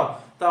দেখতে পাও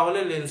তাহলে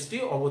লেন্সটি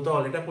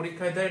অবতল। এটা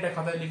পরীক্ষায় দেয়, এটা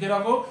খাতায় লিখে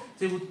রাখো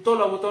যে উত্তল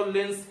অবতল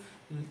লেন্স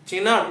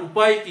চেনার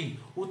উপায় কি।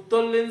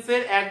 উত্তল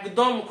লেন্সের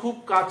একদম খুব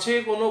কাছে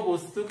কোনো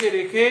বস্তুকে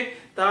রেখে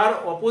তার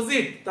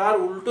অপোজিট, তার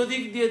উল্টো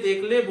দিক দিয়ে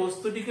দেখলে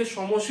বস্তুটিকে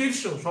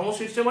সমশীর্ষ,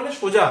 সমশীর্ষ মানে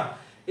সোজা,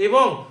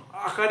 এবং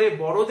আকারে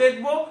বড়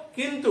দেখব।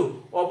 কিন্তু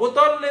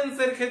অবতল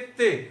লেন্সের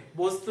ক্ষেত্রে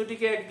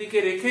বস্তুটিকে একদিকে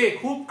রেখে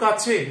খুব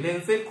কাছে,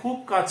 লেন্সের খুব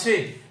কাছে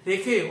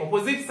রেখে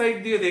অপোজিট সাইড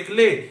দিয়ে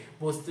দেখলে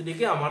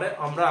বস্তুটিকে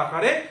আমরা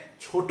আকারে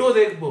ছোট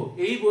দেখব।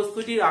 এই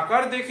বস্তুটির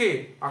আকার দেখে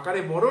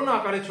আকারে বড় না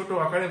আকারে ছোট,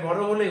 আকারে বড়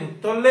হলে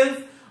উত্তল লেন্স,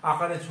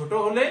 আকারে ছোট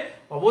হলে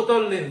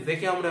অবতল লেন্স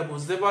দেখে আমরা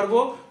বুঝতে পারবো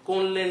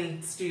কোন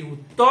লেন্সটি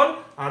উত্তল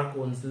আর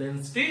কোন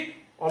লেন্সটি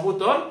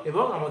অবতল,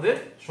 এবং আমাদের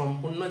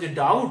সম্পূর্ণ যে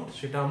ডাউট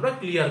সেটা আমরা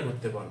ক্লিয়ার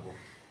করতে পারবো।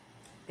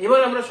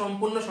 এবার আমরা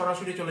সম্পূর্ণ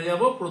সরাসরি চলে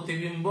যাব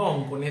প্রতিবিম্ব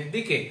অঙ্কনের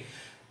দিকে।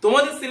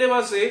 তোমাদের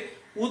সিলেবাসে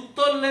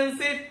উত্তল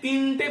লেন্সের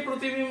 3টে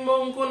প্রতিবিম্ব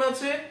অঙ্কন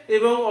আছে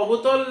এবং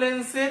অবতল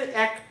লেন্সের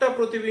একটা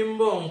প্রতিবিম্ব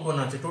অঙ্কন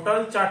আছে। টোটাল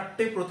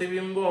 4টে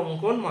প্রতিবিম্ব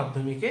অঙ্কন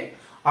মাধ্যমিকে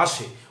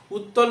আসে।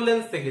 উত্তল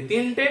লেন্স থেকে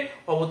 3টে,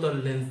 অবতল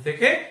লেন্স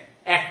থেকে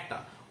একটা।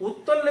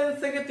 উত্তল লেন্স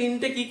থেকে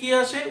 3টে কি কি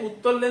আসে?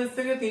 উত্তল লেন্স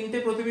থেকে 3টে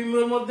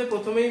প্রতিবিম্বের মধ্যে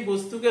প্রথমেই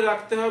বস্তুকে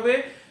রাখতে হবে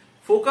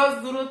ফোকাস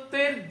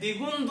দূরত্বের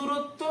দ্বিগুণ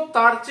দূরত্ব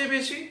তার চেয়ে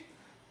বেশি,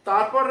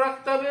 তারপর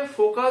রাখতে হবে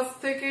ফোকাস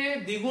থেকে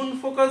দ্বিগুণ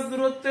ফোকাস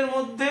দূরত্বের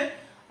মধ্যে,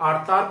 আর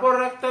তারপর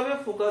রাখতে হবে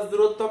ফোকাস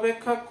দূরত্ব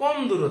অপেক্ষা কম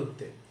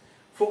দূরত্বে।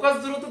 ফোকাস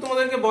দূরত্ব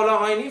তোমাদেরকে বলা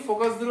হয়নি।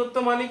 ফোকাস দূরত্ব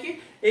মানে কি?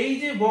 এই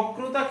যে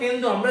বক্রতা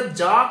কেন্দ্র, আমরা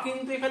যা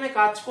কিন্তু এখানে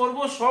কাজ করব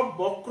সব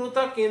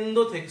বক্রতা কেন্দ্র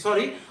থেকে,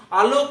 সরি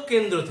আলোক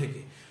কেন্দ্র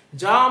থেকে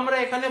যা আমরা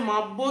এখানে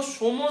মাপবো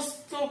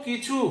সমস্ত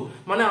কিছু,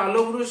 মানে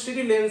আলোক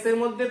রশ্মি লেন্সের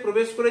মধ্যে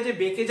প্রবেশ করে যে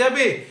বেঁকে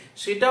যাবে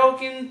সেটাও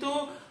কিন্তু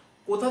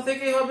কোথা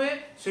থেকে হবে?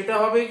 সেটা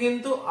হবে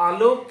কিন্তু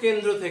আলোক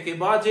কেন্দ্র থেকে,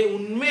 বা যে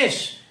উন্মেষ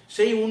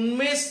সেই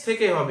উন্মেষ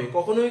থেকে হবে।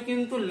 কখনোই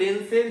কিন্তু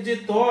লেন্সের যে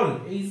তল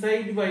এই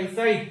সাইড বা এই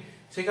সাইড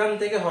সেখান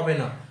থেকে হবে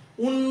না,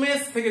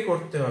 উন্মেষ থেকে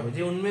করতে হবে।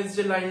 যে উন্মেষ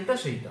যে লাইনটা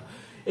সেইটা।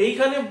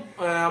 এইখানে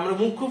আমরা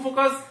মুখ্য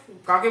ফোকাস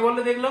কাকে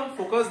বলে দেখলাম,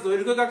 ফোকাস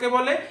দৈর্ঘ্য কাকে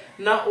বলে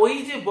না, ওই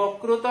যে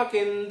বক্রতা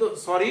কেন্দ্র,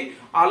 সরি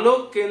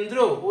আলোক কেন্দ্র,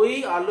 ওই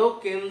আলোক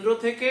কেন্দ্র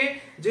থেকে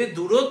যে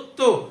দূরত্ব,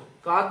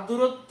 কার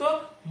দূরত্ব?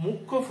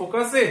 মুখ্য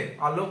ফোকাসের,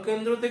 আলোক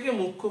কেন্দ্র থেকে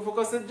মুখ্য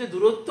ফোকাসের যে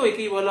দূরত্ব,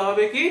 একেই বলা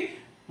হবে কি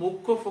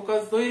মুখ্য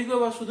ফোকাস দৈর্ঘ্য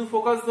বা শুধু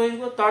ফোকাস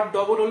দৈর্ঘ্য। তার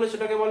ডবল হলে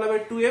সেটাকে বলা হবে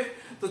 2f।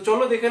 তো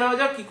চলো দেখে নেওয়া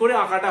যাক কি করে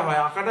আঁকাটা হয়।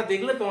 আঁকাটা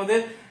দেখলে তোমাদের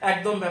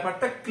একদম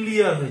ব্যাপারটা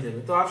ক্লিয়ার হয়ে যাবে।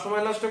 তো আর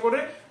সময়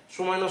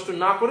নষ্ট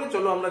না করে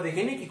চলো আমরা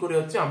দেখে নিই কি করে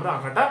হচ্ছে আমরা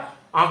আঁকাটা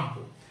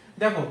আঁকবো।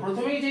 দেখো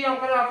প্রথমেই যে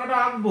আঁকাটা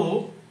আঁকবো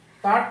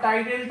তার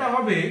টাইটেলটা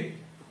হবে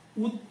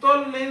উত্তল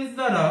লেন্স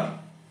দ্বারা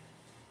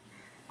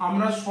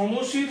আমরা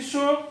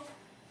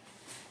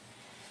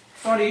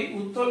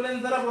উত্তল লেন্স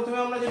দ্বারা প্রথমে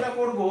আমরা যেটা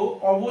করব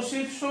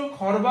অবশীর্ষ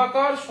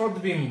খর্বাকার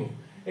সদ্বিম্ব,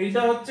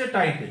 এইটা হচ্ছে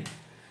টাইটেল।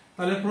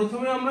 তাহলে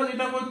প্রথমে আমরা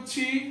যেটা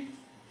করছি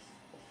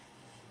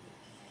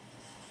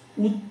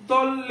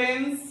উত্তল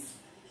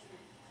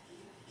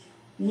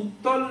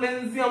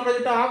লেন্স দিয়ে আমরা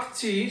যেটা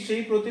আঁকছি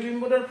সেই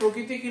প্রতিবিম্বটার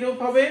প্রকৃতি কিরূপ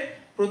হবে?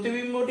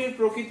 প্রতিবিম্বটির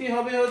প্রকৃতি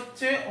হবে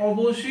হচ্ছে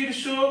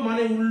অবশীর্ষ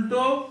মানে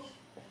উল্টো,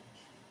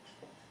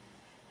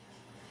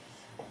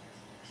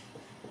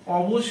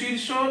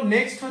 অবশীর্ষ।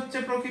 নেক্সট হচ্ছে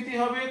প্রকৃতি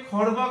হবে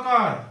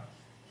খর্বাকার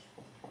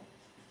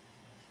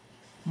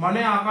মানে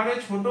আকারে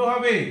ছোট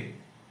হবে,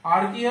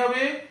 আর কি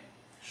হবে?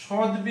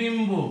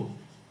 সদ্বিম্ব।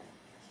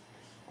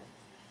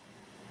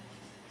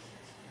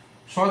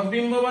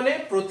 সদ্বিম্ব মানে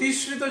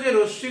প্রতিশ্রিত যে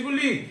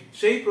রশ্মিগুলি,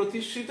 সেই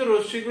প্রতিশ্রিত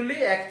রশ্মিগুলি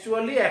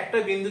অ্যাকচুয়ালি একটা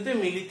বিন্দুতে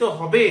মিলিত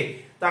হবে,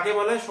 তাকে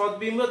বলা হয়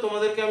সদ্বিম্ব।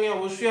 তোমাদেরকে আমি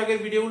অবশ্যই আগের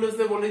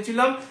ভিডিওগুলোতে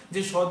বলেছিলাম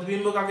যে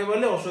সদ্বিম্ব কাকে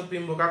বলে,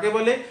 অসদ্বিম্ব কাকে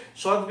বলে।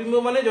 সদ্বিম্ব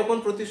মানে যখন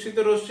প্রতিশ্রিত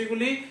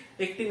রশ্মিগুলি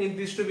একটি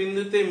নির্দিষ্ট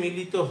বিন্দুতে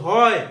মিলিত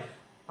হয়,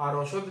 আর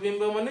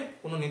অসদ্বিম্ব মানে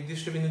কোনো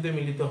নির্দিষ্ট বিন্দুতে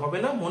মিলিত হবে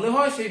না, মনে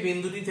হয় সেই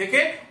বিন্দুটি থেকে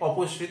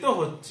অপসৃত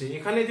হচ্ছে।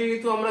 এখানে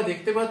যেহেতু আমরা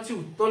দেখতে পাচ্ছি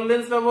উত্তল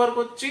লেন্স ব্যবহার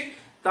করছি,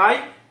 তাই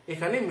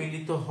এখানে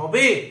মিলিত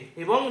হবে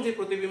এবং যে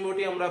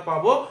প্রতিবিম্বটি আমরা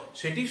পাবো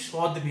সেটি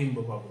সদ্বিম্ব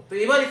পাবো। তো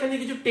এবার এখানে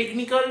কিছু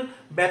টেকনিক্যাল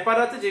ব্যাপার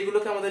আছে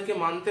যেগুলোকে আমাদেরকে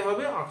মানতে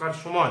হবে আঁকার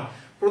সময়।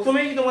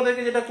 প্রথমেই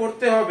তোমাদেরকে যেটা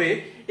করতে হবে,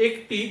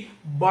 একটি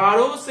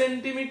 12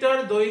 সেন্টিমিটার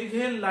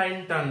দৈর্ঘ্যের লাইন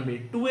টানবে,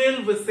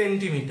 12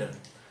 সেন্টিমিটার।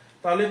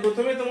 তাহলে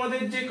প্রথমে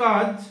তোমাদের যে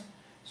কাজ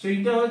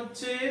সেইটা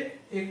হচ্ছে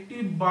একটি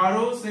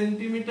 12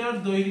 সেন্টিমিটার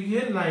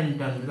দৈর্ঘ্যের লাইন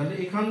টানবে। তাহলে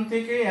এখান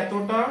থেকে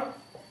এতটা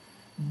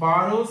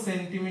 12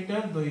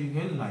 সেন্টিমিটার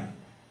দৈর্ঘ্যের লাইন।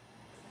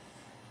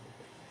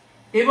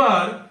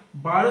 এবার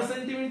 12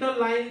 সেন্টিমিটার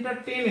লাইনটা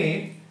টেনে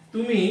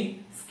তুমি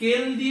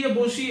স্কেল দিয়ে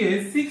বসিয়ে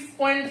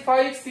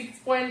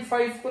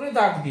 6.5 করে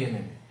দাগ দিয়ে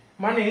নেবে।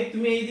 মানে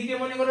তুমি এইদিকে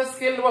মনে করো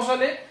স্কেল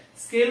বসালে,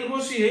 স্কেল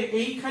বসিয়ে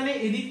এইখানে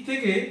এদিক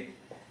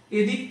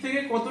থেকে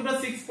কতটা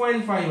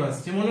 6.5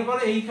 আসছে, মনে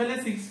করো এইখানে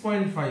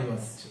 6.5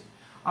 আসছে।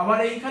 আবার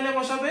এইখানে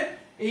বসাবে,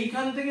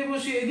 এইখান থেকে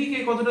বসিয়ে এদিকে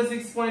কতটা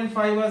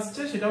 6.5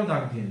 আসছে সেটাও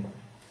দাগ দিয়ে নেবে।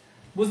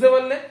 বুঝতে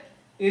পারলে?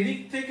 এদিক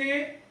থেকে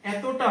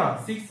এতটা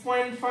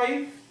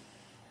 6.5,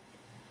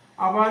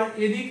 আবার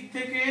এদিক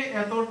থেকে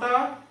এতটা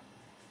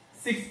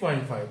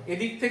 6.5,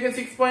 এদিক থেকে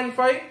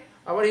 6.5,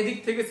 আবার এদিক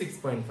থেকে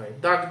 6.5,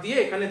 দাগ দিয়ে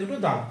এখানে দুটো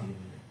দাগ দিয়ে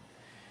দেবে।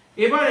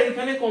 এবার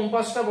এখানে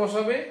কম্পাসটা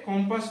বসাবে,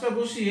 কম্পাসটা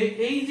বসিয়ে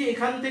এই যে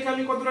এখান থেকে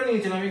আমি কতটা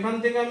নিয়েছিলাম, এখান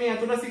থেকে আমি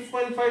এতটা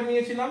 6.5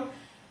 নিয়েছিলাম,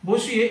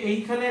 বসিয়ে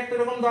এইখানে একটা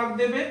এরকম দাগ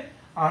দেবে,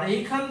 আর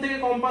এইখান থেকে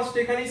কম্পাসটা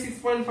এখানে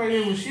 6.5 এ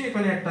বসিয়ে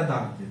এখানে একটা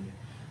দাগ দেবে।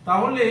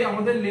 তাহলে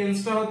আমাদের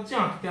লেন্সটা হচ্ছে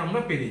আঁকতে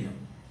আমরা পেরে যাব।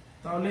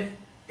 তাহলে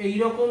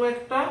এইরকম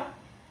একটা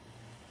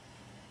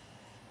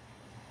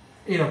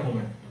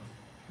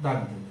দাগ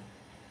দেবে।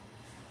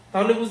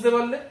 তাহলে বুঝতে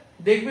পারলে?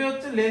 দেখবে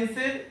হচ্ছে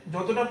লেন্সের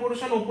যতটা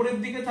পোরশন উপরের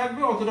দিকে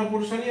থাকবে অতটা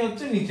পোরশনই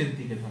হচ্ছে নিচের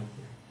দিকে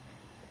থাকবে।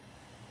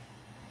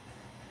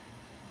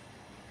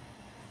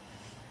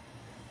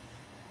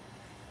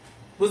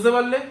 বুঝতে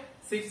পারলে?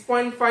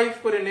 6.5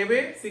 করে নেবে,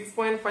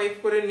 6.5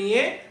 করে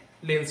নিয়ে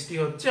লেন্সটি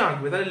হচ্ছে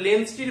আঁকবে। তাহলে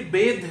লেন্সটির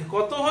বেধ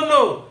কত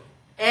হলো?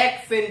 1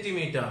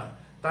 সেন্টিমিটার।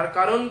 তার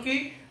কারণ কি?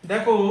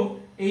 দেখো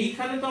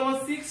এইখানে তো আমার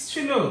 6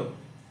 ছিল,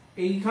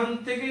 এইখান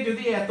থেকে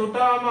যদি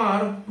এতটা আমার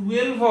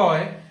 12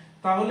 হয়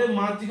তাহলে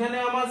মাঝখানে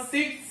আমার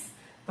 6,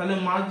 তাহলে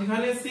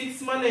মাঝখানে 6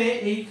 মানে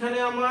এইখানে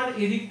আমার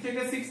এদিক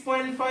থেকে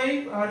 6.5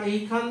 আর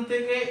এইখান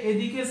থেকে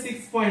এদিকে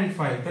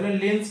 6.5, তাহলে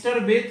লেন্সটার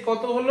বেধ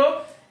কত হলো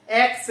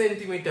 1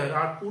 সেন্টিমিটার,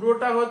 আর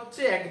পুরোটা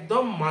হচ্ছে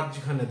একদম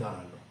মাঝখানে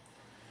দাঁড়ালো।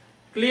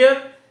 ক্লিয়ার?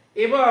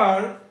 এবার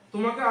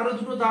তোমাকে আরো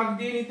দুটো দাগ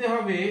দিয়ে নিতে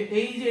হবে।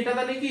 এই যে এটা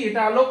তাহলে কি,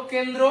 এটা আলোক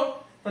কেন্দ্র,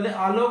 তাহলে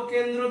আলোক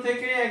কেন্দ্র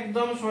থেকে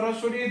একদম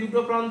সরাসরি দুটো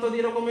প্রান্ত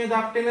দিয়ে এরকম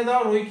দাগ টেনে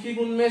দাও, রৈখিক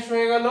উন্মেষ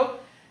হয়ে গেল।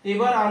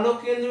 এবার আলোক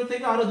কেন্দ্র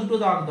থেকে আরো দুটো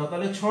দাগ দাও,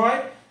 তাহলে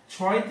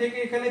 6 থেকে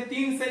এখানে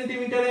 3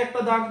 সেন্টিমিটারে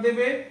একটা দাগ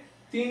দেবে,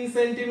 3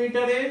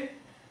 সেন্টিমিটারে,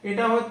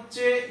 এটা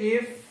হচ্ছে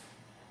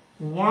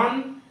F1,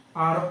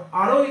 আর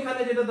আরো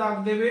এখানে যেটা দাগ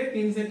দেবে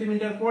 3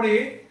 সেন্টিমিটার পরে,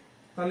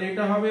 তাহলে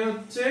এটা হবে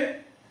হচ্ছে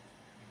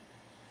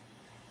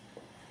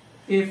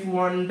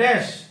F1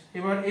 ড্যাশ।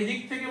 এবার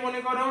এদিক থেকে মনে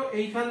করো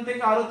এইখান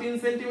থেকে আরো 3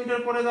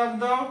 সেন্টিমিটার পরে দাগ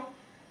দাও,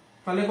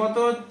 তাহলে কত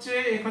হচ্ছে,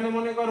 এখানে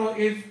মনে করো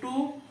F2,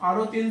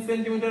 আরো 3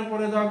 সেন্টিমিটার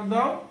পরে দাগ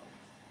দাও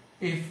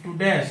F2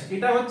 ড্যাশ।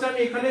 এটা হচ্ছে আমি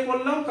এখানে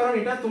করলাম কারণ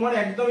এটা তোমার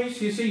একদম এই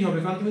শেষেই হবে,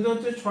 কারণ তুমি তো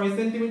হচ্ছে 6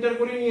 সেন্টিমিটার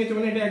করে নিয়েছো,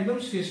 মানে এটা একদম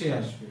শেষে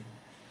আসবে,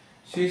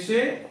 শেষে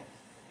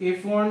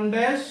F1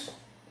 ড্যাশ,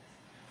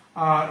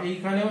 আর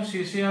এইখানেও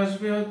শেষে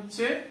আসবে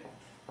হচ্ছে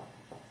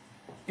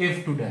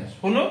F2 ড্যাশ।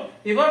 হলো?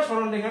 এবার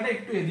সরল রেখাটা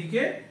একটু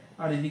এদিকে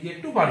আর এদিকে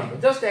একটু বাড়িয়ে,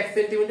 জাস্ট 1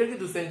 সেন্টিমিটার কি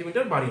 2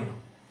 সেন্টিমিটার বাড়িয়ে নাও।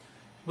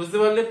 বুঝতে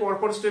পারলে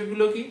পরপর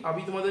স্টেপগুলো কি?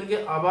 আমি তোমাদেরকে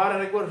আবার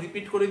আরেকবার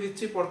রিপিট করে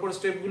দিচ্ছি পরপর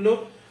স্টেপগুলো।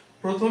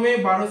 প্রথমে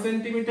 12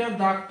 সেন্টিমিটার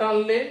দাগ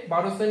টানলে,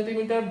 12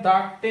 সেন্টিমিটার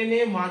দাগ টেনে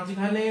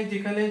মাঝখানে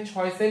যেখানে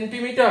 6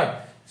 সেন্টিমিটার,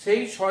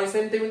 সেই 6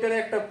 সেন্টিমিটারে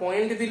একটা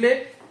পয়েন্ট দিলে,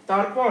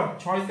 তারপর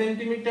 6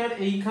 সেন্টিমিটার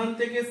এইখান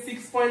থেকে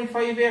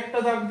 6.5 এ একটা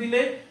দাগ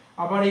দিলে,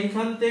 আবার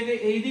এইখান থেকে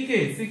এইদিকে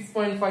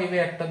 6.5 এ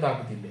একটা দাগ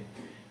দিলে,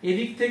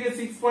 এদিক থেকে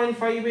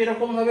 6.5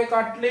 এরকম ভাবে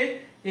কাটলে,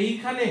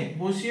 এইখানে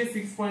বসিয়ে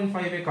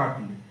 6.5 এ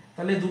কাটলে,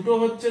 তাহলে দুটো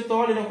হচ্ছে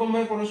তল এরকম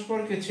ভাবে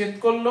পরস্পরকে ছেদ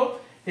করলো।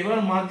 এবার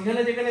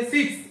মাঝখানে যেখানে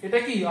 6, এটা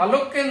কি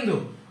আলোক কেন্দ্র,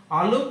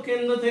 আলোক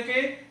কেন্দ্র থেকে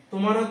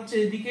তোমার হচ্ছে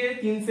এদিকে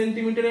 3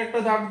 সেন্টিমিটার একটা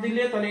দাগ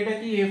দিলে, তাহলে এটা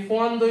কি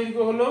F1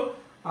 দৈর্ঘ্য হলো,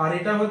 আর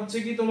এটা হচ্ছে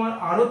কি তোমার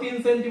আরো 3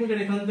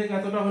 সেন্টিমিটার এখান থেকে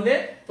এতটা হলে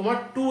তোমার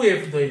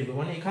 2F দৈর্ঘ্য,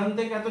 মানে এখান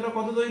থেকে এতটা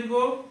কত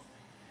দৈর্ঘ্য,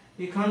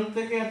 এখান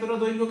থেকে এতটা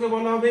দৈর্ঘ্যকে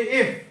বলা হবে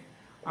F,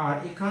 আর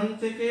এখান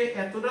থেকে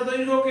এতটা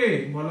দৈর্ঘ্যকে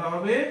বলা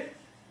হবে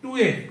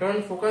 2F, কারণ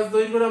ফোকাস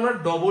দৈর্ঘ্য আমরা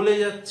ডবলে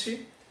যাচ্ছি।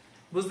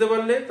 বুঝতে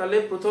পারলে? তাহলে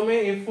প্রথমে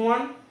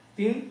F1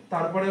 3,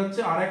 তারপরে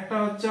হচ্ছে আরেকটা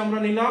হচ্ছে আমরা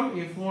নিলাম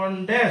F1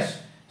 ড্যাশ,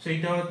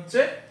 সেইটা হচ্ছে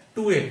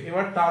 2F।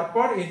 এবার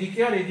তারপর এদিকে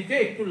আর এদিকে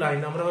একটু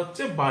লাইন আমরা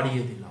হচ্ছে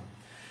বাড়িয়ে দিলাম।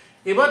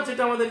 এবার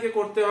যেটা আমাদেরকে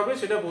করতে হবে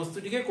সেটা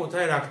বস্তুটিকে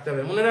কোথায় রাখতে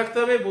হবে। মনে রাখতে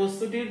হবে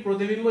বস্তুটির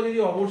প্রতিবিম্ব যদি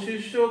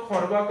অবশিষ্ট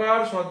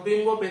খর্বাকার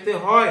সদ্বিম্ব পেতে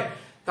হয়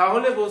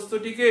তাহলে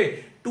বস্তুটিকে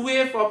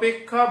 2F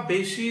অপেক্ষা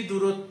বেশি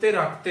দূরত্বে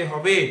রাখতে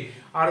হবে।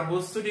 আর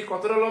বস্তুটি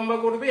কতটা লম্বা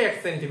করবে, 1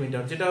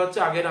 সেন্টিমিটার, যেটা হচ্ছে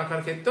আগের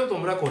আঁকার ক্ষেত্রেও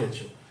তোমরা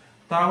করেছো।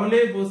 তাহলে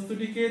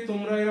বস্তুটিকে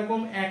তোমরা এরকম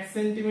 1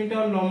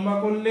 সেন্টিমিটার লম্বা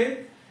করলে,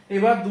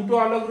 এবার দুটো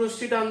আলোক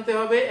রশ্মি টানতে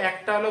হবে।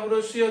 একটা আলোক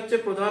রশ্মি হচ্ছে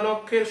প্রধান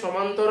অক্ষের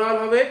সমান্তরাল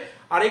হবে,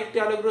 আরেকটি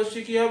আলোক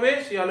রশ্মি কি হবে,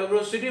 সেই আলোক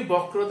রশ্মিটি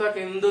বক্রতা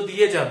কেন্দ্র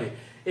দিয়ে যাবে।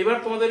 এবার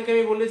তোমাদেরকে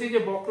আমি বলেছি যে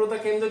বক্রতা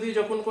কেন্দ্র দিয়ে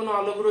যখন কোনো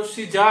আলোক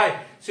রশ্মি যায়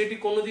সেটি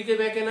কোনো দিকে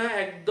বেঁকে না,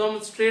 একদম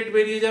স্ট্রেট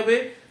বেরিয়ে যাবে।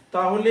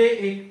 তাহলে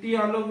একটি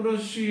আলোক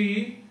রশ্মি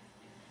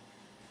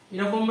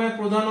এরকম ভাবে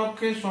প্রধান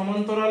অক্ষের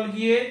সমান্তরাল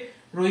গিয়ে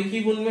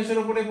রৈখিক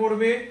উন্মেষের উপরে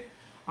পড়বে,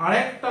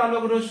 আরেকটা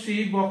আলোক রশ্মি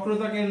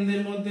বক্রতা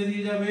কেন্দ্রের মধ্যে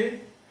দিয়ে যাবে,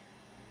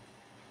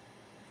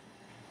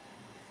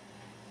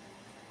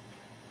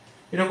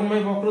 এরকম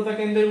ভাবে বক্রতা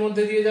কেন্দ্রের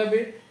মধ্যে দিয়ে যাবে।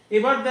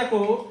 এবার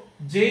দেখো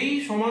যেই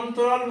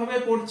সমান্তরাল ভাবে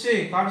পড়ছে,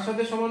 কার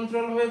সাথে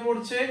সমান্তরাল ভাবে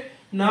পড়ছে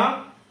না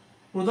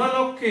প্রধান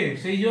অক্ষে,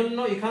 সেই জন্য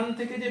এখান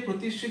থেকে যে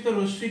প্রতিষ্ঠিত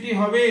রশ্মিটি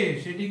হবে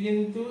সেটি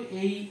কিন্তু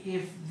এই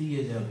F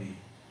দিয়ে যাবে।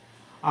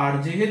 আর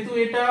যেহেতু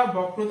এটা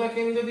বক্রতা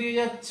কেন্দ্র দিয়ে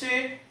যাচ্ছে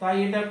তাই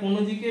এটা কোনো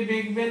দিকে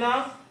বেঁকবে না,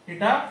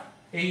 এটা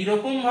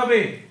এইরকম ভাবে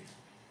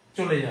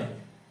চলে যাবে।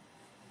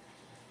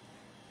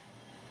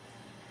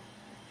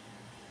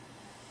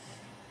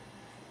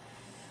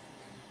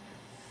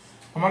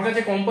 আমার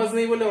কাছে কম্পাস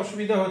নেই বলে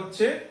অসুবিধা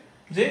হচ্ছে,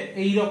 যে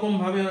এই রকম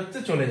ভাবে হচ্ছে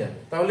চলে যাবে।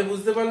 তাহলে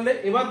বুঝতে পারলে?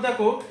 এবার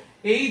দেখো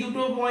এই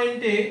দুটো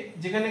পয়েন্টে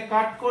যেখানে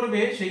কাট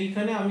করবে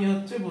সেইখানে আমি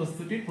হচ্ছে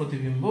বস্তুটির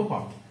প্রতিবিম্ব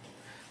পাবো।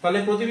 তাহলে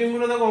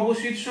প্রতিবিম্বটা দেখো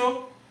অবশিষ্ট,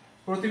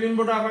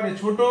 প্রতিবিম্বটা আকারে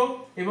ছোট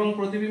এবং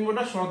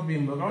প্রতিবিম্বটা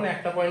সদ্বিম্ব, কারণ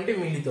একটা পয়েন্টে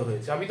মিলিত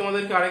হয়েছে। আমি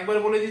তোমাদেরকে আরেকবার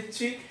বলে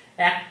দিচ্ছি,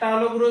 একটা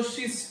আলোক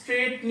রশ্মি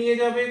স্ট্রেট নিয়ে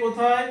যাবে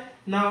কোথায়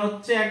না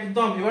হচ্ছে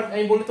একদম, এবার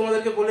আমি বলি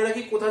তোমাদেরকে বলে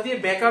রাখি কোথা দিয়ে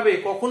বেঁকাবে,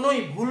 কখনোই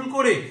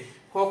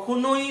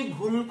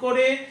ভুল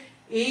করে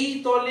এই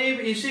তলে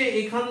এসে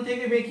এখান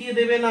থেকে বেঁকিয়ে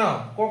দেবে না,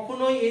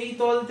 কখনোই এই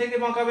তল থেকে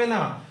বাঁকাবে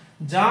না।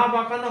 যা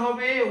বাঁকানো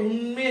হবে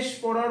উন্মেষ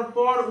পড়ার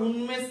পর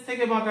উন্মেষ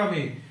থেকে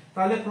বাঁকাবে।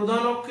 তাহলে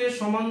প্রধান অক্ষের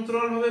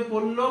সমান্তরাল ভাবে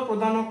পড়লো,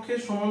 প্রধান অক্ষের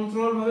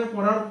সমান্তরাল ভাবে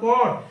পড়ার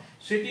পর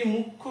সেটি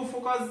মুখ্য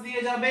ফোকাস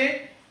দিয়ে যাবে,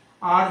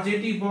 আর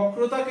যেটি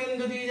বক্রতা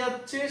কেন্দ্র দিয়ে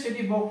যাচ্ছে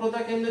সেটি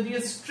বক্রতা কেন্দ্র দিয়ে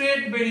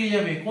স্ট্রেট বেরিয়ে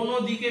যাবে, কোনো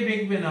দিকে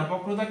বেঁকবে না,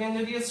 বক্রতা কেন্দ্র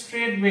দিয়ে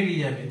স্ট্রেট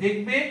বেরিয়ে যাবে।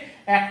 দেখবে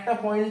একটা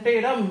পয়েন্টে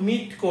এরা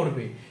মিট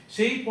করবে,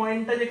 সেই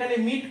পয়েন্টটা যেখানে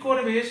মিট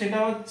করবে সেটা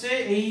হচ্ছে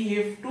এই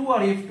F2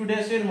 আর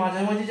F2' এর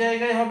মাঝামাঝি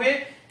জায়গায় হবে,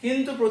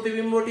 কিন্তু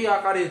প্রতিবিম্বটি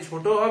আকারে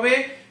ছোট হবে,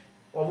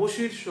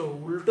 অবশীর্ষ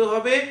উল্টো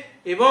হবে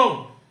এবং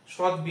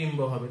সদ্বিম্ব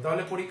হবে।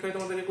 তাহলে পরীক্ষায়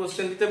তোমাদেরকে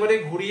কোশ্চেন দিতে পারে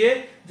ঘুরিয়ে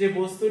যে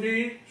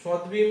বস্তুটির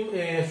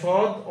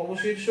সদ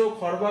অবশীর্ষ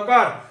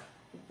খর্বাকার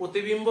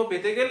প্রতিবিম্ব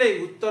পেতে গেলে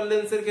উত্তল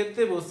লেন্সের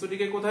ক্ষেত্রে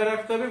বস্তুটিকে কোথায়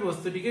রাখতে হবে?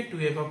 বস্তুটিকে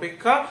 2f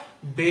অপেক্ষা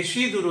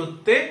বেশি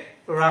দূরত্বে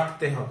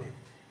রাখতে হবে।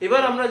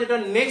 এবার আমরা যেটা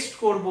নেক্সট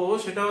করব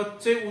সেটা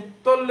হচ্ছে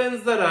উত্তল লেন্স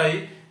দ্বারাই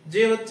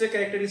যে হচ্ছে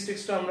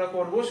ক্যারেক্টারিস্টিক্সটা আমরা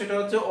করব সেটা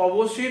হচ্ছে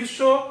অবশীর্ষ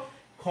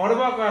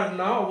খর্বাকার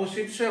না,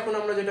 অবশীর্ষ এখন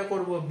আমরা যেটা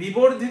করব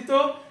বিবর্ধিত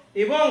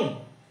এবং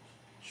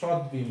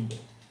সদ্বিম্ব।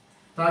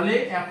 তাহলে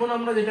এখন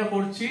আমরা যেটা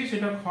করছি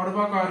সেটা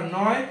খর্বাকার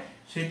নয়,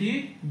 সেটি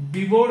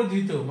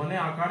বিবর্ধিত মানে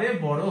আকারে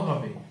বড়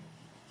হবে।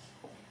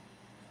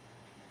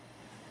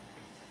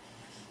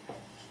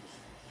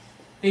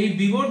 এই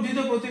বিবর্ধিত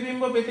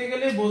প্রতিবিম্ব পেতে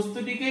গেলে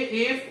বস্তুটিকে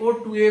f ও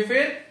 2f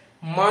এর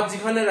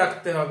মাঝখানে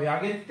রাখতে হবে।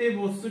 আগের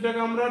বস্তুটাকে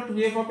আমরা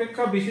 2f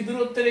অপেক্ষা বেশি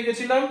দূরত্বে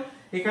রেখেছিলাম,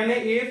 এখানে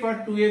f আর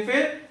 2f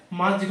এর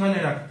মাঝখানে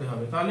রাখতে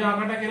হবে। তাহলে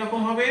আঁকাটা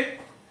কিরকম হবে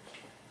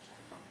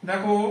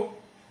দেখো,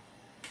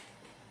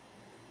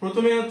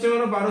 প্রথমে হচ্ছে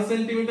আমরা 12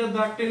 সেন্টিমিটার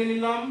দাগ টেনে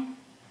নিলাম,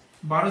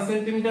 12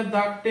 সেন্টিমিটার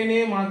দাগ টেনে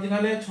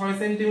মাঝখানে 6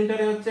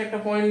 সেন্টিমিটারে হচ্ছে একটা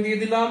পয়েন্ট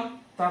দিয়ে দিলাম,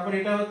 তারপর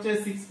এটা হচ্ছে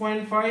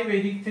 6.5,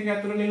 এই দিক থেকে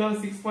এতটা নিলাম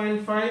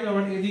 6.5,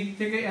 আবার এদিক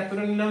থেকে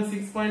এতটা নিলাম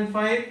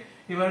 6.5।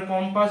 এবার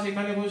কম্পাস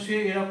এখানে বসিয়ে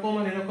এরকম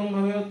আর এরকম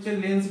ভাবে হচ্ছে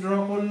লেন্স ড্র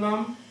করলাম,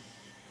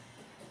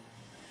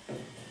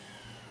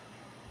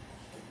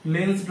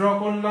 লেন্স ড্র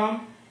করলাম।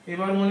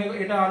 এবার মনে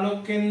এটা আলোক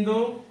কেন্দ্র,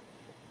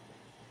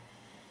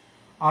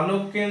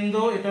 আলোক কেন্দ্র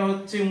এটা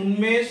হচ্ছে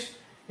উন্মেষ,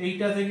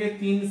 এইটা থেকে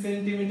 3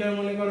 সেন্টিমিটার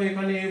মনে করো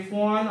এখানে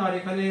f1 আর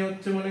এখানে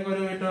হচ্ছে মনে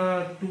করো এটা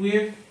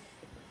 2f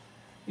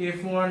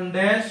f1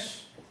 ড্যাশ,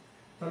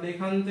 তাহলে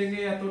এখান থেকে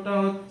এতটা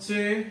হচ্ছে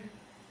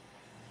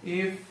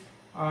f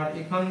আর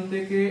এখান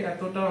থেকে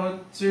এতটা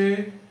হচ্ছে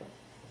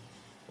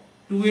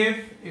 2f,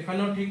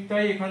 এখানেও ঠিক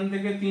তাই, এখান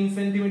থেকে 3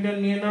 সেন্টিমিটার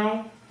নিয়ে নাও,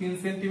 3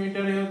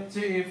 সেন্টিমিটারে হচ্ছে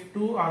f2,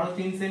 আরো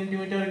 3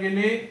 সেন্টিমিটার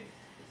গেলে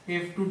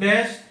f2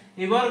 ড্যাশ।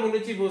 এবার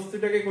বলেছি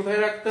বস্তুটাকে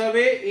কোথায় রাখতে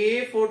হবে?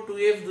 f ও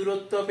 2f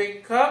দূরত্ব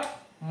অপেক্ষা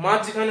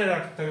মাঝখানে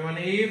রাখতে হবে,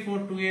 মানে f ও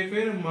 2f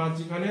এর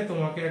মাঝখানে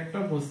তোমাকে একটা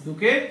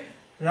বস্তুকে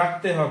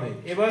রাখতে হবে।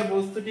 এবার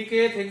বস্তুটিকে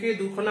থেকে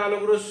দুখানা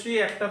আলোক রশ্মি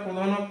একটা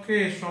প্রধান অক্ষে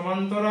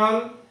সমান্তরাল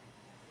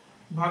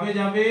ভাবে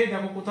যাবে।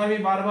 দেখো কোথায় আমি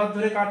বারবার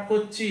ধরে কাট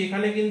করছি,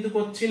 এখানে কিন্তু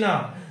করছি না,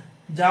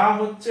 যা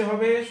হচ্ছে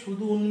হবে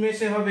শুধু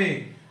উন্মেষে হবে।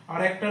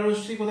 আর একটা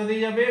রশ্মি কোথা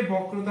দিয়ে যাবে?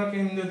 বক্রতা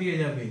কেন্দ্র দিয়ে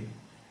যাবে।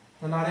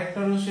 তাহলে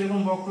আরেকটা রশ্মি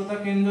এরকম বক্রতা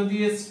কেন্দ্র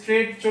দিয়ে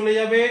স্ট্রেট চলে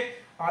যাবে,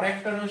 আর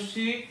একটা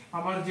রশ্মি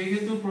আবার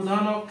যেহেতু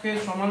প্রধান অক্ষে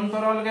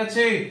সমান্তরাল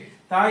গেছে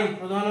তাই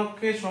প্রধান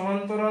অক্ষে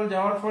সমান্তরাল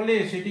যাওয়ার ফলে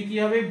সেটি কি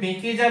হবে?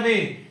 বেঁকে যাবে।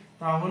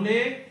 তাহলে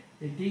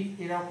এটি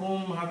এরকম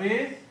ভাবে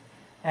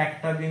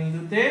একটা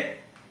বিন্দুতে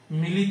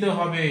মিলিত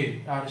হবে,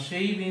 আর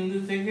সেই বিন্দু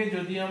থেকে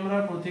যদি আমরা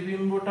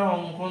প্রতিবিম্বটা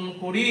অঙ্কন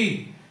করি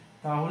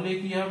তাহলে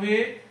কি হবে?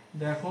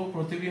 দেখো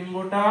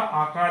প্রতিবিম্বটা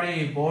আকারে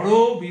বড়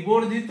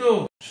বিবর্ধিত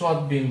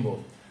সদ্বিম্ব।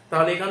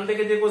 তাহলে এখান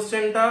থেকে যে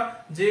কোশ্চেনটা,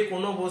 যে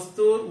কোনো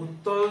বস্তুর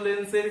উত্তল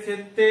লেন্সের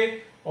ক্ষেত্রে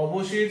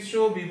অবশীর্ষ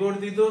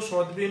বিবর্ধিত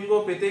সদ্বিম্ব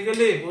পেতে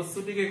গেলে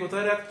বস্তুটিকে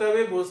কোথায় রাখতে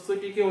হবে?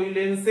 বস্তুটিকে ওই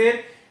লেন্সের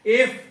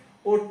f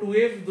ও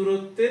 2f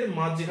দূরত্বের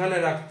মাঝখানে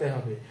রাখতে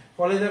হবে।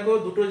 ফলে দেখো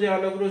দুটো যে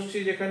আলোক রশ্মি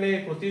যেখানে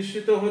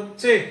প্রতিষ্ঠিত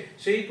হচ্ছে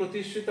সেই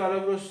প্রতিষ্ঠিত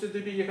আলোক রশ্মি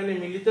দুটি যেখানে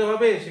মিলিত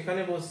হবে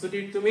সেখানে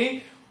বস্তুটির তুমি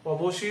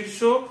অবশীর্ষ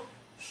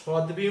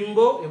সদ্বিম্ব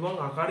এবং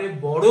আকারে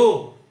বড়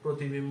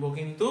প্রতিবিম্ব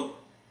কিন্তু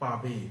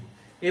পাবে।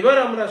 এবার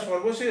আমরা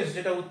সর্বশেষ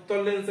যেটা উত্তল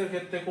লেন্সের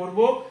ক্ষেত্রে করব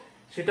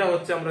সেটা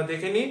হচ্ছে আমরা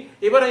দেখে নিই।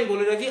 এবার আমি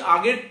বলে রাখি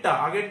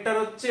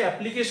আগেরটার হচ্ছে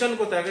অ্যাপ্লিকেশন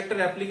কোথায়,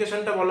 আগেরটার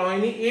অ্যাপ্লিকেশনটা বলা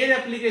হয়নি, এর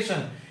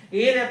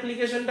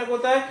অ্যাপ্লিকেশনটা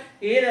কোথায়?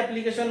 এর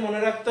অ্যাপ্লিকেশন মনে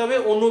রাখতে হবে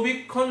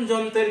অনুবীক্ষণ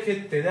যন্ত্রের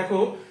ক্ষেত্রে। দেখো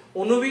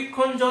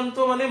অনুবীক্ষণ যন্ত্র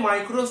মানে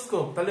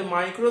মাইক্রোস্কোপ, তাহলে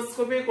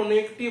মাইক্রোস্কোপে কোনো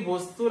একটি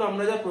বস্তুর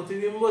আমরা যা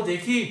প্রতিবিম্ব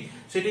দেখি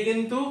সেটি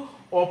কিন্তু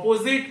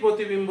অপোজিট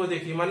প্রতিবিম্ব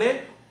দেখি, মানে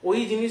ওই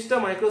জিনিসটা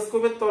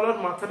মাইক্রোস্কোপের তলার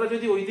মাথাটা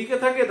যদি ওই দিকে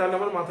থাকে তাহলে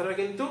আমার মাথাটা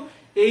কিন্তু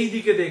এই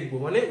দিকে দেখবো,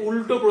 মানে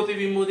উল্টো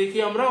প্রতিবিম্ব দেখি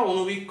আমরা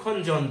অনুবীক্ষণ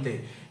যন্ত্রে।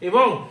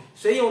 এবং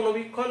সেই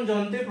অনুবীক্ষণ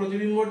যন্ত্রে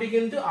প্রতিবিম্বটি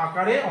কিন্তু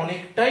আকারে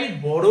অনেকটাই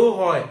বড়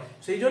হয়,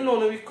 সেই জন্য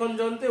অনুবীক্ষণ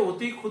যন্ত্রে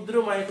অতি ক্ষুদ্র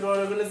মাইক্রো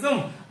অর্গানিজম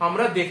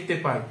আমরা দেখতে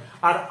পাই।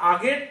 আর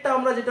আগেরটা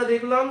আমরা যেটা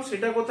দেখলাম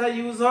সেটা কোথায়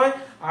ইউজ হয়?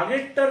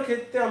 আগেরটার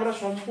ক্ষেত্রে আমরা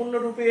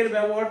সম্পূর্ণরূপে এর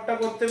ব্যবহারটা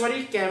করতে পারি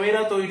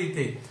ক্যামেরা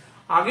তৈরিতে।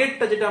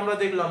 আগেরটা যেটা আমরা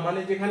দেখলাম মানে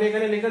যেখানে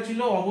এখানে লেখা ছিল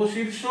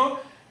অবশীর্ষ,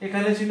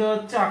 এখানে ছিল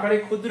হচ্ছে আকারে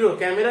ক্ষুদ্র।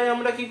 ক্যামেরায়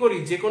আমরা কি করি?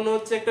 যে কোনো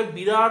হচ্ছে একটা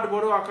বিরাট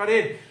বড়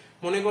আকারের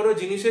মনে করো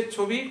জিনিসের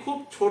ছবি খুব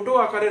ছোট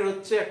আকারের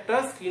হচ্ছে একটা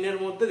স্ক্রিনের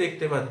মধ্যে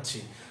দেখতে পাচ্ছি।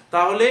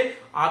 তাহলে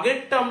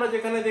আগেরটা আমরা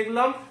যেখানে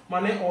দেখলাম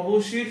মানে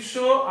অবশীর্ষ,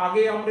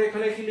 আগে আমরা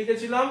এখানে কি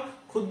লিখেছিলাম?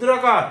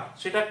 ক্ষুদ্রাকার,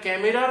 সেটা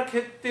ক্যামেরার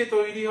ক্ষেত্রে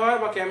তৈরি হয়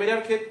বা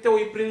ক্যামেরার ক্ষেত্রে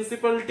ওই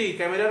প্রিন্সিপালটি,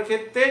 ক্যামেরার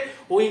ক্ষেত্রে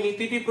ওই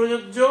নীতিটি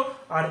প্রযোজ্য।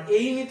 আর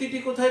এই নীতিটি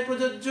কোথায়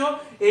প্রযোজ্য?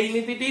 এই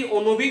নীতিটি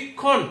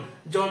অনুবীক্ষণ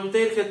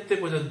যন্ত্রের ক্ষেত্রে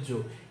প্রযোজ্য।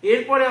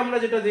 এরপরে আমরা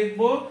যেটা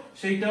দেখব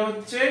সেইটা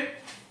হচ্ছে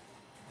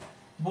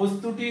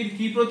বস্তুটির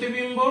কি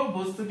প্রতিবিম্ব।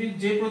 বস্তুটির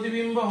যে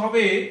প্রতিবিম্ব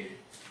হবে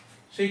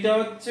সেটা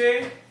হচ্ছে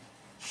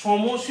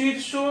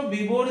সমশীর্ষ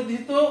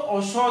বিবর্ধিত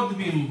অসৎ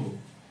বিম্ব,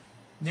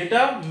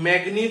 যেটা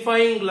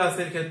ম্যাগনিফাইং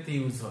গ্লাসের ক্ষেত্রে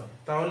ইউজ হয়।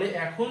 তাহলে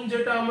এখন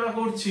যেটা আমরা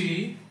করছি,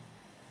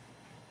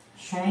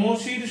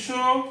 সমশীর্ষ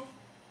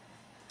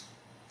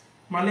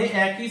মানে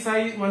একই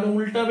সাইজ, মানে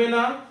উল্টাবে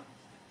না,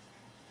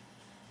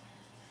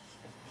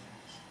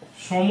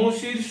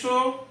 সমশীর্ষ।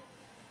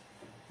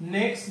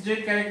 নেক্সট যে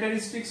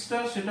ক্যারেক্টারিস্টিক্সটা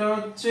সেটা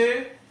হচ্ছে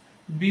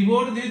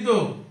বিবর্ধিত,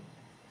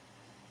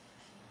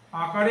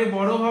 আকারে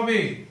বড় হবে,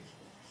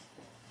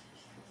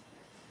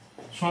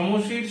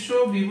 সমশীর্ষ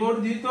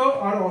বিবর্ধিত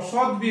আর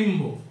অসৎ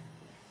বিম্ব।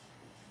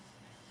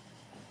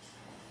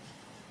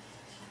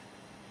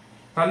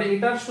 তাহলে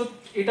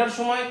এটার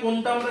সময়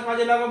কোনটা আমরা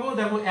কাজে লাগাবো?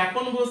 দেখো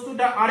এখন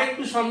বস্তুটা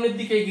আরেকটু সামনের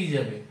দিকে এগিয়ে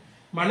যাবে,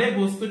 মানে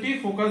বস্তুটি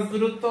ফোকাস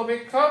দূরত্ব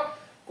অপেক্ষা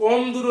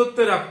কম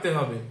দূরত্বে রাখতে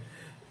হবে।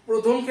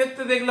 প্রথম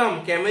ক্ষেত্রে দেখলাম,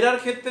 ক্যামেরার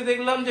ক্ষেত্রে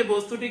দেখলাম যে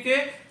বস্তুটিকে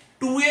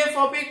 2f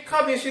অপেক্ষা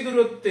বেশি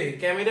দূরত্বে,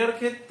 ক্যামেরার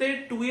ক্ষেত্রে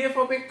 2f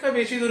অপেক্ষা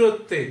বেশি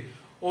দূরত্বে,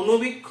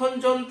 অনুবীক্ষণ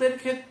যন্ত্রের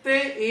ক্ষেত্রে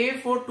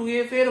f ও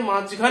 2f এর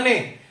মাঝখানে।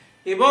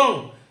 এবং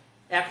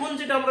এখন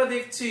যেটা আমরা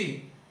দেখছি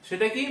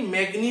সেটা কি,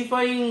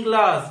 ম্যাগনিফাইং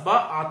গ্লাস বা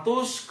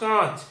আতশ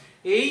কাঁচ।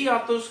 এই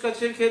আতশ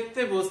কাঁচের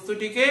ক্ষেত্রে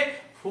বস্তুটিকে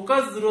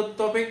ফোকাস দূরত্ব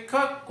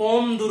অপেক্ষা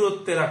কম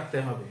দূরত্বে রাখতে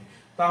হবে।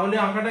 তাহলে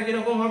আঁকাটা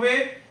কিরকম হবে?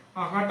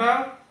 আঁকাটা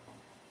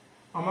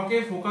আমাকে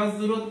ফোকাস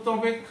দূরত্ব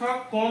অপেক্ষা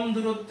কম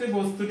দূরত্বে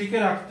বস্তুটিকে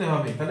রাখতে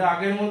হবে। তাহলে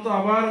আগের মতো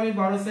আবার আমি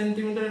 12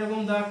 সেন্টিমিটার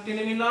এরকম দাগ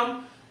টেনে নিলাম,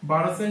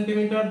 12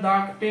 সেন্টিমিটার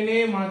দাগ টেনে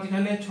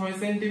মাঝখানে 6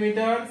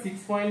 সেন্টিমিটার,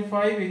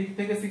 6.5, এদিক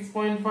থেকে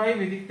 6.5,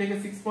 এদিক থেকে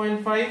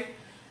 6.5।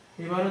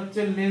 এবার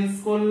হচ্ছে লেন্স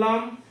করলাম,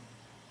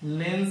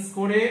 লেন্স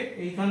করে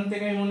এইখান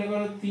থেকে মনে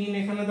করো 3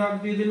 এখানে দাগ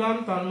দিয়ে দিলাম,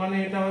 তার মানে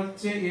এটা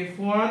হচ্ছে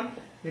f1,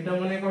 এটা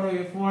মনে করো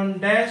f1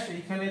 ড্যাশ,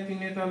 এইখানে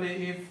 3 তাহলে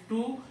f2,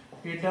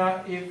 এটা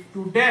f2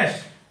 ড্যাশ।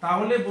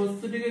 তাহলে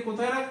বস্তুটিকে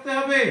কোথায় রাখতে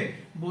হবে?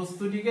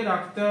 বস্তুটিকে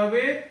রাখতে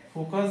হবে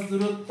ফোকাস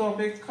দূরত্ব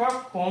অপেক্ষা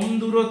কম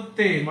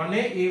দূরত্বে, মানে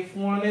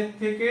f1 এর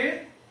থেকে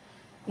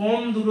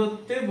কম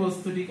দূরত্বে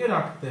বস্তুটিকে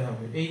রাখতে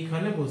হবে।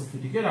 এইখানে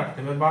বস্তুটিকে রাখতে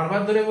হবে।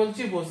 বারবার ধরে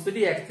বলছি, বস্তুটি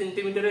 1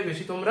 সেন্টিমিটারের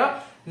বেশি তোমরা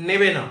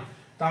নেবে না।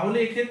 তাহলে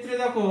এক্ষেত্রে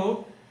দেখো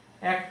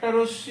একটা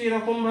রশ্মি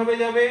এরকম ভাবে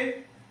যাবে,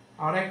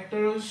 আর একটা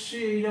রশ্মি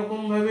এইরকম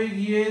ভাবে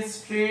গিয়ে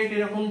স্ট্রেট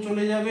এরকম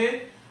চলে যাবে,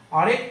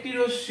 আরেকটি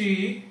রশ্মি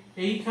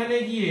এইখানে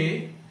গিয়ে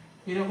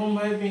এরকম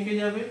ভাবে বেঁকে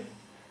যাবে।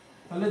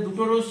 তাহলে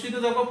দুটো রশ্মি তো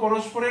দেখো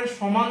পরস্পরের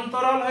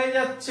সমান্তরাল হয়ে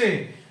যাচ্ছে।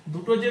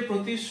 দুটো যে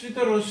প্রতিসৃত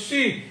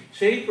রশ্মি,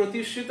 সেই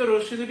প্রতিসৃত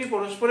রশ্মি দুটি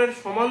পরস্পরের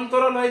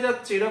সমান্তরাল হয়ে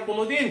যাচ্ছে, এরা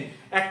কোনোদিন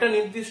একটা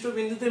নির্দিষ্ট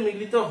বিন্দুতে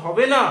মিলিত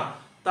হবে না।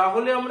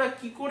 তাহলে আমরা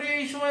কি করে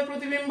এই সময়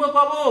প্রতিবিম্ব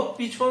পাবো?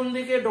 পিছন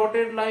দিকে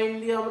ডটেড লাইন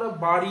দিয়ে আমরা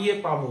বাড়িয়ে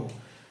পাবো।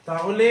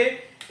 তাহলে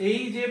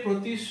এই যে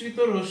প্রতিসৃত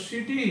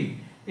রশ্মিটি,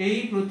 এই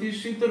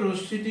প্রতিসৃত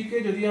রশ্মিটিকে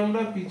যদি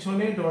আমরা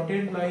পিছনে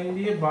ডটেড লাইন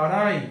দিয়ে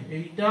বাড়াই,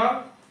 এইটা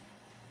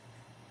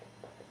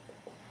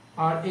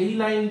আর এই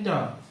লাইনটা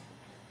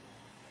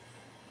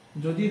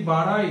যদি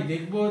বাড়াই,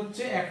 দেখবো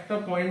হচ্ছে একটা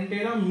পয়েন্টে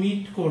এরা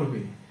মিট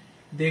করবে,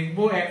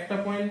 দেখবো একটা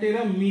পয়েন্টে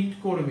এরা মিট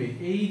করবে।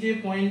 এই যে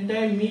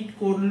পয়েন্টটায় মিট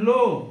করলো,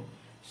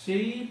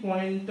 সেই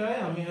পয়েন্টটায়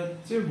আমি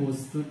হচ্ছে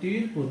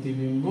বস্তুটির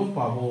প্রতিবিম্ব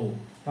পাবো।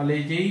 তাহলে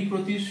যেই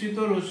প্রতিসৃত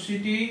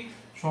রশ্মিটি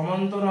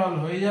সমান্তরাল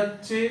হয়ে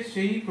যাচ্ছে,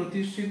 সেই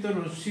প্রতিসৃত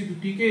রশ্মি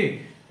দুটিকে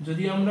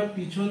যদি আমরা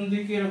পিছন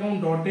দিকে এরকম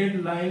ডটেড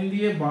লাইন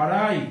দিয়ে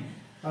বাড়াই,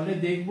 তাহলে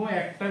দেখবো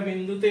একটা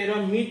বিন্দুতে এরা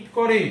মিট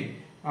করে,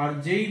 আর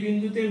যেই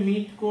বিন্দুতে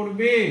মিট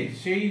করবে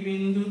সেই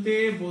বিন্দুতে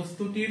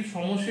বস্তুটির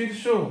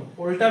সমশীর্ষ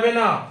উল্টাবে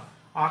না,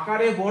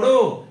 আকারে বড়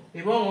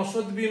এবং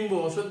অসৎ বিম্ব।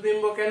 অসৎ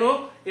বিম্ব কেন?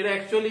 এরা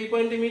অ্যাকচুয়ালি এই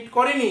পয়েন্টে মিট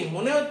করেনি,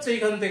 মনে হচ্ছে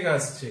এখান থেকে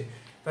আসছে।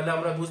 তাহলে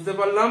আমরা বুঝতে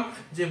পারলাম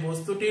যে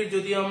বস্তুটির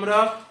যদি আমরা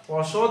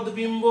অসৎ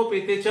বিম্ব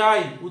পেতে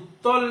চাই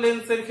উত্তল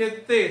লেন্সের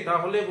ক্ষেত্রে,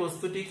 তাহলে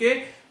বস্তুটিকে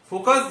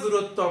ফোকাস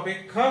দূরত্ব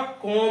অপেক্ষা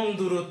কম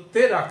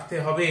দূরত্বে রাখতে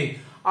হবে।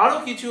 আরো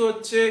কিছু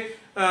হচ্ছে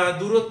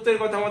দূরত্বের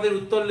কথা আমাদের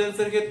উত্তল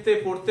লেন্সের ক্ষেত্রে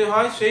পড়তে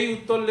হয়। সেই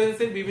উত্তল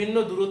লেন্সের বিভিন্ন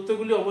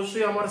দূরত্বগুলি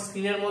অবশ্যই আমার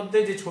স্ক্রিনের মধ্যে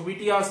যে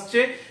ছবিটি আসছে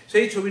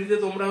সেই ছবিটিতে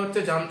তোমরা হচ্ছে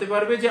জানতে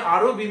পারবে যে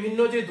আরো বিভিন্ন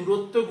যে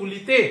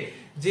দূরত্বগুলিতে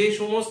যে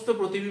সমস্ত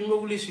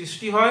প্রতিবিম্বগুলি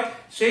সৃষ্টি হয়,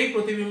 সেই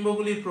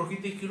প্রতিবিম্বগুলির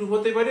প্রকৃতি কিরূপ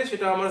হতে পারে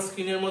সেটা আমার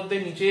স্ক্রিনের মধ্যে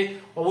নিচে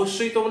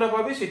অবশ্যই তোমরা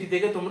পাবে, সেটি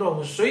দেখে তোমরা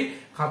অবশ্যই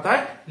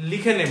খাতায়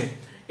লিখে নেবে।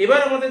 এবার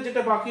আমাদের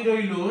যেটা বাকি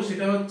রইল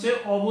সেটা হচ্ছে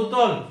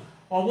অবতল।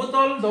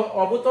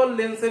 অবতল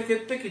লেন্সের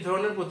ক্ষেত্রে কি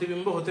ধরনের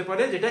প্রতিবিম্ব হতে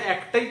পারে, যেটা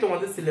একটাই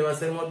তোমাদের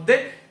সিলেবাসের মধ্যে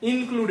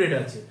ইনক্লুডেড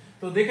আছে।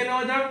 তো দেখে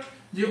নেওয়া যাক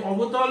যে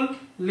অবতল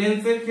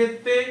লেন্সের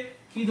ক্ষেত্রে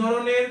কি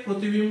ধরনের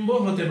প্রতিবিম্ব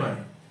হতে পারে।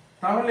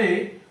 তাহলে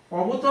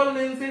অবতল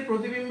লেন্সের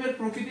প্রতিবিম্বের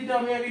প্রকৃতিটা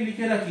আমি আগে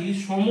লিখে রাখি,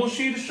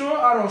 সমশীর্ষ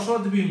আর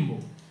অসৎ বিম্ব।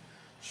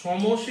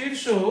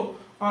 সমশীর্ষ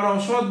আর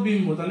অসৎ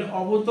বিম্ব। তাহলে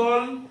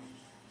অবতল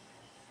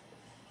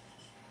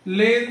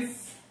লেন্স।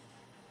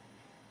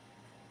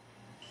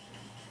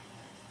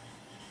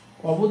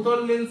 অবতল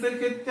লেন্সের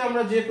ক্ষেত্রে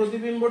আমরা যে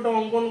প্রতিবিম্বটা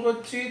অঙ্কন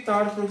করছি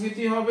তার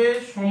প্রকৃতি হবে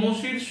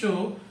সমশীর্ষ,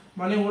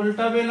 মানে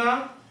উল্টাবে না,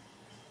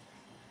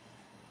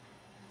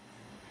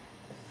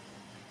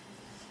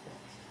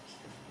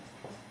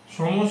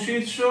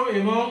 সমশীর্ষ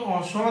এবং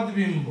অসৎ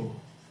বিম্ব।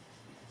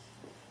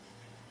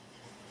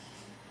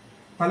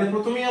 তাহলে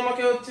প্রথমেই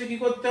আমাকে হচ্ছে কি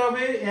করতে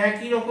হবে,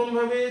 একই রকম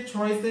ভাবে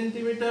 6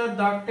 সেন্টিমিটার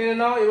দাগ টেনে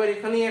নাও। এবার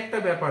এখানেই একটা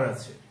ব্যাপার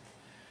আছে,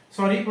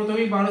 সরি,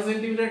 প্রথমেই 12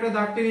 সেন্টিমিটার একটা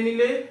দাগ টেনে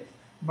নিলে।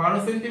 12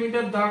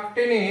 সেন্টিমিটার দাগ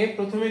টেনে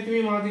প্রথমে তুমি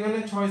মাঝখানে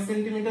 6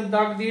 সেন্টিমিটার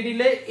দাগ দিয়ে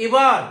দিলে।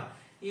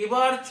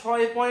 এবার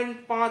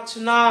 6.5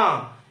 না,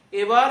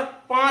 এবার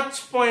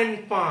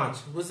 5.5,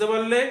 বুঝতে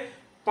পারলে?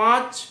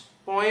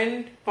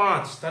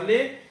 5.5। তাহলে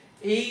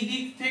এই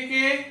দিক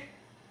থেকে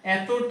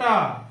এতটা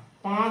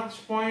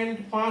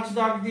 5.5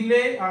 দাগ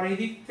দিলে, আর এই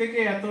দিক থেকে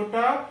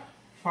এতটা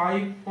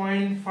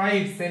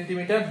 5.5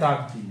 সেন্টিমিটার দাগ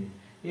দিলে।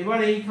 এবার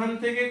এইখান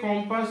থেকে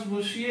কম্পাস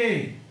বসিয়ে,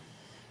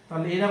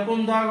 তাহলে এরকম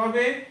দাগ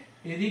হবে।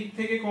 এদিক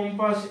থেকে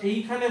কম্পাস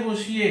এইখানে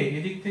বসিয়ে,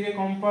 এদিক থেকে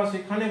কম্পাস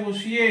এখানে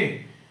বসিয়ে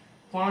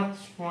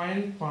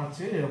 5.5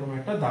 এর এরকম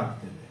একটা দাগ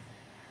দেবে।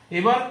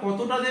 এবার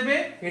কতটা দেবে?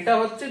 এটা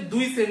হচ্ছে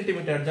 2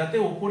 সেন্টিমিটার, যাতে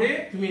উপরে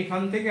তুমি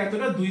এখান থেকে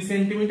এতটা 2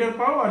 সেন্টিমিটার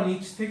পাও, আর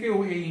নিচ থেকে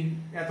এই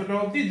এতটা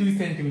অবধি 2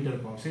 সেন্টিমিটার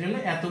পাও, সেজন্য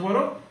এত বড়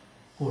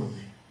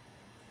করবে।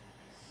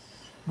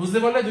 বুঝতে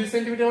পারলে 2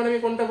 সেন্টিমিটার মানে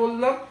আমি কোনটা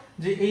বললাম,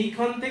 যে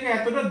এইখান থেকে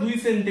এতটা 2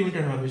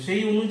 সেন্টিমিটার হবে।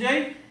 সেই অনুযায়ী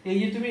এই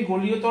যে তুমি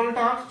গলীয়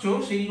তলটা আঁকছো,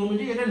 সেই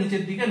অনুযায়ী এটা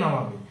নিচের দিকে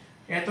নামাবে।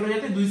 এতটা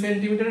যাতে 2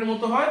 সেন্টিমিটারের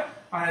মতো হয়,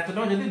 আর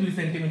এতটাও যাতে 2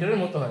 সেন্টিমিটারের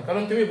মতো হয়।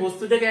 কারণ তুমি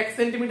বস্তুটাকে 1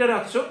 সেন্টিমিটার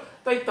রাখছো,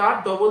 তাই তার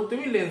ডবল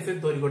তুমি লেন্সের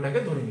দৈর্ঘ্যটাকে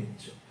ধরে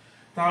নিচ্ছ।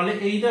 তাহলে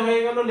এইটা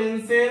হয়ে গেল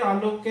লেন্সের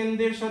আলোক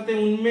কেন্দ্রের সাথে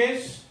উন্মেষ।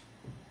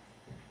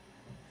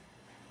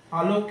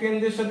 আলোক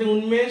কেন্দ্রের সাথে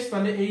উন্মেষ,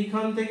 তাহলে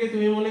এইখান থেকে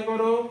তুমি মনে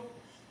করো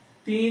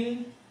 3,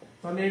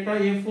 তাহলে এটা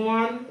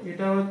F1,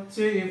 এটা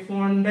হচ্ছে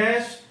F1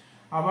 ড্যাশ,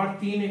 আবার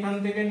 3 এখান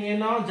থেকে নিয়ে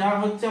নাও। যা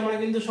হচ্ছে আমরা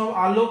কিন্তু সব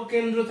আলোক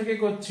কেন্দ্র থেকে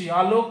করছি,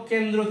 আলোক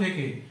কেন্দ্র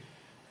থেকে।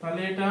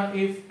 তাহলে এটা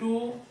F2,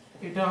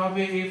 এটা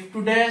হবে F2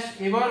 ড্যাশ।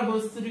 এবার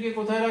বস্তুটিকে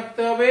কোথায়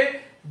রাখতে হবে?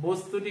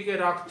 বস্তুটিকে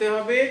রাখতে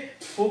হবে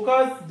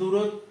ফোকাস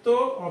দূরত্ব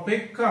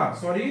অপেক্ষা,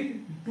 সরি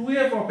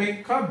 2f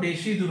অপেক্ষা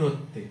বেশি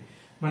দূরত্বে।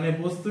 মানে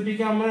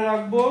বস্তুটিকে আমরা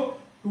রাখবো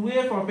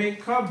 2f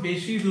অপেক্ষা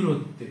বেশি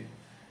দূরত্বে।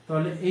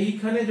 তাহলে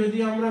এইখানে যদি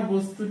আমরা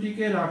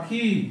বস্তুটিকে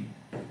রাখি,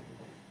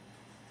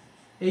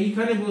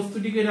 এইখানে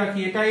বস্তুটিকে রাখি,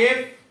 এটা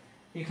f,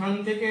 এখান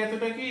থেকে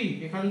এতটা কি,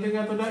 এখান থেকে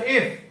এতটা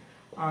f,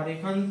 আর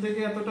এখান থেকে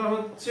এতটা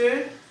হচ্ছে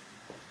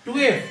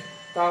 2f।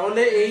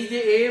 তাহলে এই যে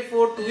f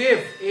ও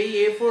 2f, এই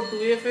f ও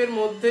 2f এর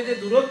মধ্যে যে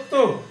দূরত্ব,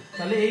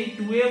 তাহলে এই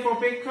 2f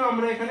অপেক্ষা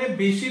আমরা এখানে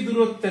বেশি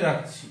দূরত্বে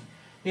রাখছি।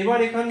 এবার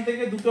এখান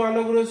থেকে দুটো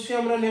আলোক রশ্মি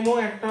আমরা নেব।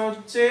 একটা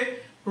হচ্ছে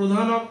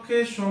প্রধান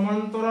অক্ষের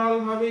সমান্তরাল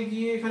ভাবে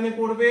গিয়ে এখানে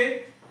পড়বে,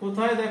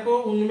 কোথায় দেখো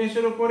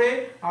উন্মেষের উপরে,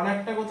 আর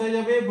একটা কোথায়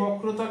যাবে,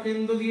 বক্রতা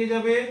কেন্দ্র দিয়ে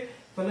যাবে।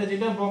 তাহলে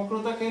যেটা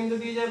বক্রতা কেন্দ্র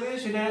দিয়ে যাবে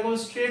সেটা এখন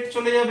স্ট্রেট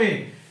চলে যাবে,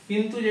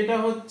 কিন্তু যেটা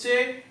হচ্ছে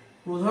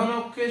প্রধান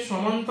অক্ষের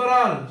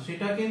সমান্তরাল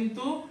সেটা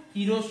কিন্তু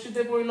কি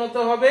রশ্মিতে পরিণত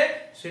হবে?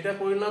 সেটা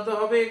পরিণত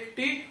হবে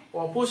একটি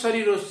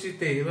অপসারী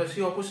রশ্মিতে। এবার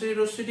সেই অপসারী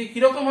রশ্মিটি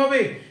কিরকম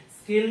হবে?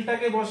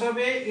 স্কেলটাকে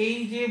বসাবে এই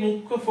যে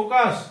মুখ্য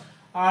ফোকাস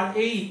আর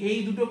এই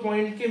দুটো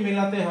পয়েন্টকে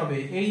মেলাতে হবে,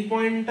 এই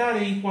পয়েন্টটা আর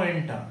এই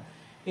পয়েন্টটা,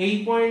 এই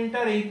পয়েন্টটা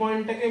আর এই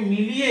পয়েন্টটাকে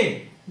মিলিয়ে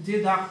যে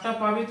দাগটা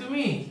পাবে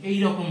তুমি এই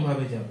রকম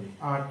ভাবে যাবে।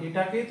 আর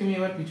এটাকে তুমি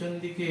এবার পিছন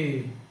দিকে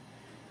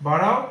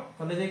বাড়াও,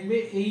 তাহলে দেখবে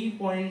এই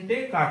পয়েন্টে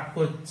কাট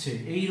করছে,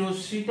 এই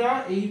রশ্মিটা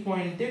এই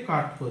পয়েন্টে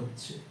কাট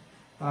করছে,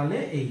 তাহলে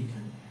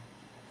এইখানে।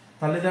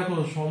 তাহলে দেখো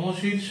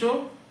সমশীর্ষ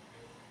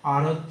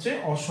আর হচ্ছে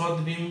অসৎ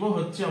বিম্ব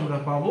হচ্ছে আমরা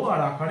পাবো,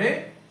 আর আকারে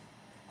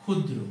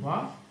ক্ষুদ্র বা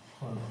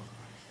হল।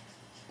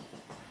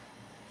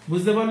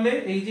 বুঝতে পারলে?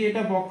 এই যে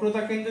এটা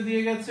বক্রতা কেন্দ্র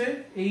দিয়ে গেছে,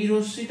 এই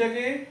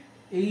রশ্মিটাকে,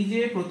 এই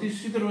যে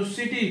প্রতিষ্ঠিত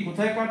রশ্মিটি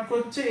কোথায় কাট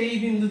করছে? এই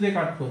বিন্দুতে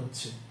কাট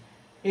করছে,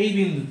 এই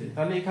বিন্দুতে।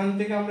 তাহলে এখান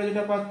থেকে আমরা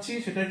যেটা পাচ্ছি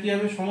সেটা কি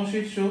হবে?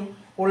 সমশীর্ষ।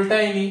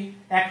 উল্টায়নি,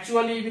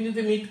 অ্যাকচুয়ালি এই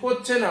বিন্দুতে মিট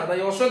করছে না,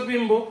 তাই অসৎ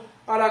বিম্ব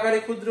আর আকারে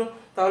ক্ষুদ্র।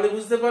 তাহলে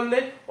বুঝতে পারলে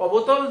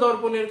অবতল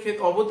দর্পণের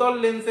ক্ষেত্রে, অবতল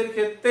লেন্সের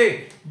ক্ষেত্রে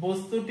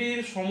বস্তুটির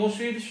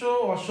সমশীর্ষ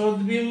অসৎ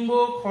বিম্ব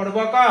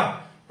খর্বাকার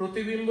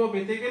প্রতিবিম্ব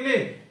পেতে গেলে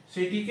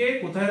সেটিকে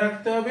কোথায়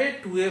রাখতে হবে?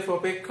 2f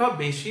অপেক্ষা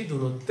বেশি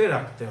দূরত্বে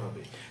রাখতে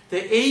হবে। তো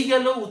এই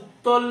গেল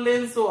উত্তল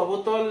লেন্স ও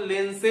অবতল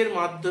লেন্সের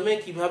মাধ্যমে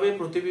কিভাবে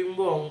প্রতিবিম্ব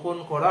অঙ্কন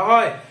করা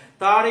হয়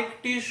তার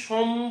একটি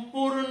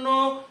সম্পূর্ণ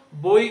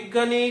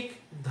বৈজ্ঞানিক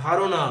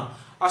ধারণা।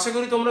 আশা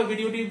করি তোমরা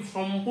ভিডিওটি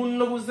সম্পূর্ণ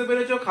বুঝতে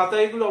পেরেছো।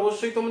 খাতায় এগুলো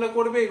অবশ্যই তোমরা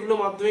করবে, এগুলো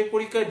মাধ্যমিক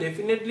পরীক্ষায়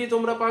ডেফিনেটলি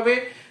তোমরা পাবে।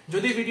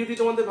 যদি ভিডিওটি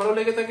তোমাদের ভালো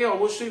লেগে থাকে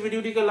অবশ্যই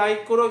ভিডিওটিকে লাইক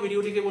করো,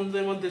 ভিডিওটিকে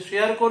বন্ধুদের মধ্যে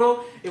শেয়ার করো,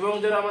 এবং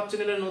যারা আমার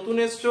চ্যানেলে নতুন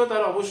এসছো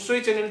তারা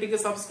অবশ্যই চ্যানেলটিকে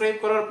সাবস্ক্রাইব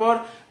করার পর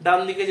ডান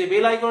দিকে যে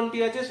বেল আইকনটি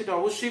আছে সেটা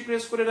অবশ্যই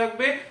প্রেস করে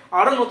রাখবে,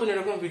 আরো নতুন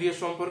এরকম ভিডিও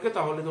সম্পর্কে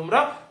তাহলে তোমরা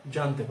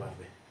জানতে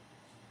পারবে।